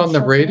heard on the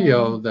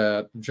radio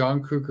that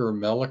John Cougar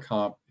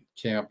Mellencamp,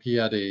 he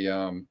had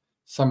a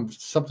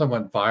something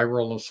went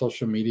viral on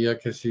social media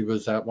because he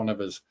was at one of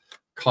his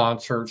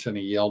concerts and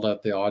he yelled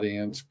at the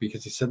audience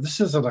because he said, "This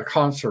isn't a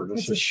concert,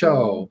 it's a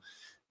show."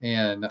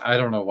 And I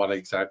don't know what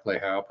exactly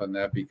happened.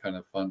 That'd be kind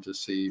of fun to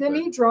see.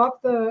 Didn't he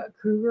drop the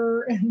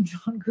Cougar and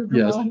John Cougar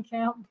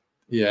Mellencamp?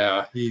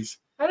 Yeah,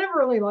 I never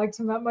really liked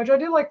him that much. I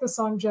do like the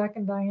song Jack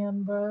and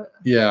Diane, but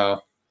yeah.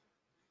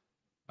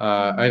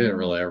 I didn't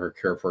really ever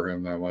care for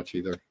him that much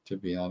either, to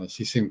be honest.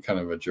 He seemed kind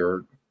of a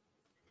jerk.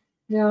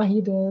 Yeah,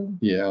 he did.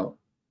 Yeah.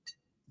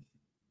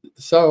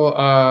 So,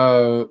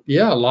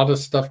 a lot of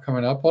stuff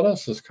coming up. What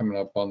else is coming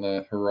up on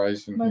the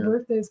horizon My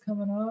birthday's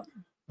coming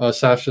up.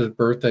 Sasha's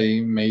birthday,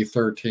 May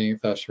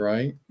 13th. That's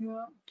right.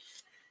 Yeah.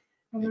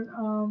 And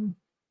then,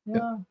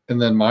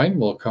 And then mine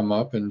will come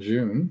up in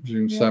June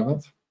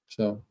 7th.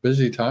 So,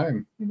 busy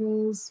time. It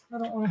is. I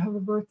don't want to have a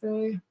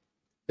birthday.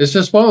 It's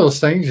just one of those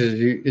things as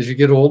you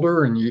get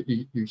older and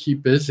you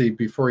keep busy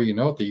before you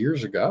know it, the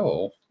years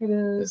ago. It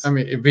is. I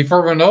mean,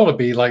 before we know it'll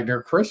be like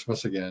near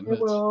Christmas again. It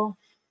will.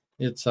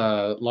 It's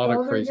a lot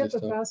of crazy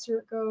stuff. The faster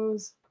it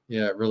goes.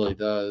 Yeah, it really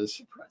does.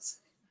 Depressing.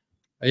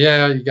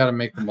 Yeah, you got to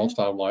make the most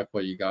out of life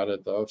while you got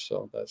it, though.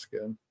 So that's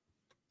good.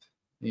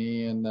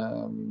 And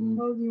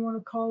what do you want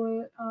to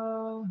call it?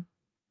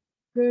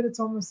 Good. It's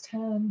almost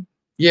 10.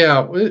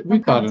 Yeah, we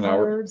got an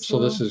hour, so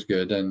this is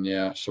good.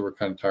 And so we're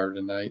kind of tired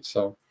tonight.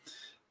 So,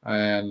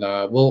 and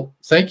well,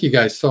 thank you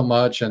guys so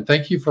much, and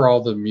thank you for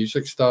all the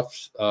music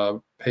stuff.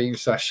 Paying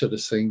Sasha to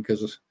sing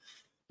because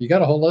you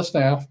got a whole list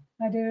now.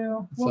 I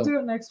do. We'll do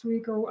it next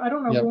week, or I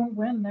don't know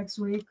when next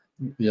week.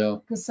 Yeah.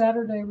 Because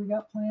Saturday we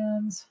got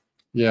plans.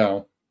 Yeah.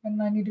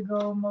 And I need to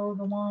go mow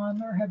the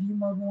lawn, or have you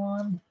mow the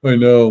lawn? I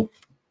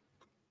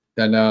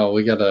know.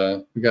 We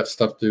got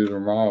stuff to do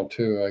tomorrow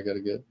too. I got to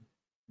get.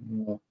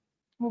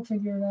 We'll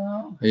figure it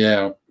out.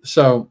 Yeah.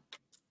 So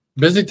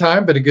busy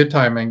time, but a good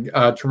time. And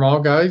tomorrow,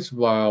 guys,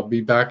 I'll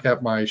be back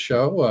at my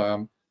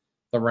show,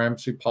 the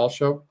Ramsey Paul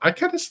Show. I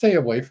kind of stay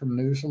away from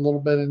news a little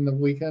bit in the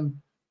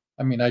weekend.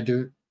 I mean, I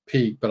do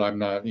peak, but I'm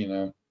not,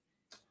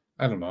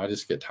 I don't know. I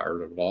just get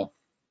tired of it all.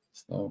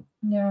 So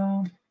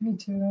yeah, me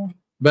too.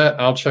 But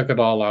I'll check it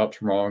all out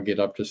tomorrow and get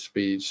up to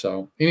speed.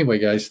 So anyway,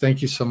 guys,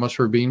 thank you so much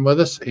for being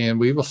with us, and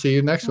we will see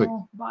you next week.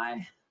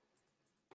 Bye.